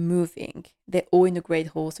 very moving. They're all in the Great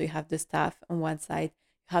Hall, so you have the staff on one side.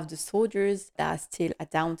 You have the soldiers that are still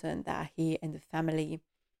at Downton, that are here, and the family.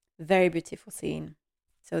 Very beautiful scene.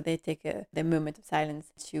 So they take the moment of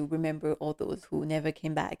silence to remember all those who never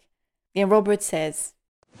came back. And Robert says,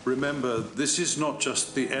 "Remember, this is not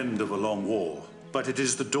just the end of a long war, but it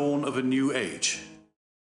is the dawn of a new age."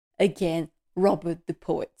 Again, Robert the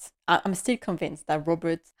poet. I'm still convinced that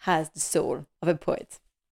Robert has the soul of a poet.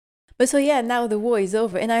 But so yeah, now the war is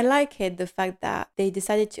over. And I like it, the fact that they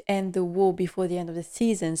decided to end the war before the end of the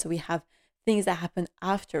season. So we have things that happen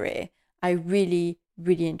after it. I really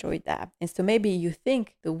enjoyed that. And so maybe you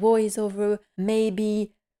think the war is over.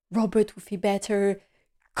 Maybe Robert will feel better.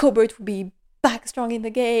 Cobert will be back strong in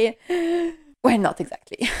the game. Well, not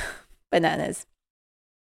exactly. Bananas.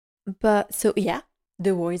 But so yeah.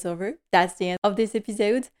 The war is over. That's the end of this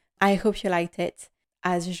episode. I hope you liked it.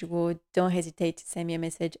 As usual, don't hesitate to send me a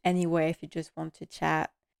message anywhere if you just want to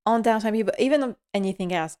chat on Downton, but even on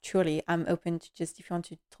anything else. Truly, I'm open to just if you want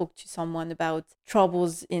to talk to someone about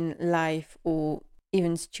troubles in life or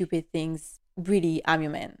even stupid things. Really, I'm your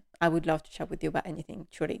man. I would love to chat with you about anything.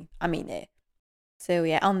 Truly, I mean it. So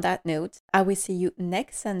yeah, on that note, I will see you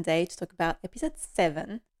next Sunday to talk about episode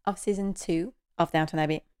 7 of season 2 of Downton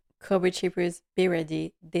Abbey. Cobra Chippers, be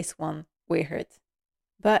ready. This one will hurt.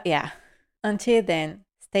 But yeah, until then,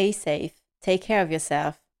 stay safe, take care of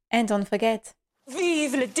yourself, and don't forget.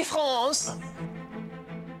 Vive la différence!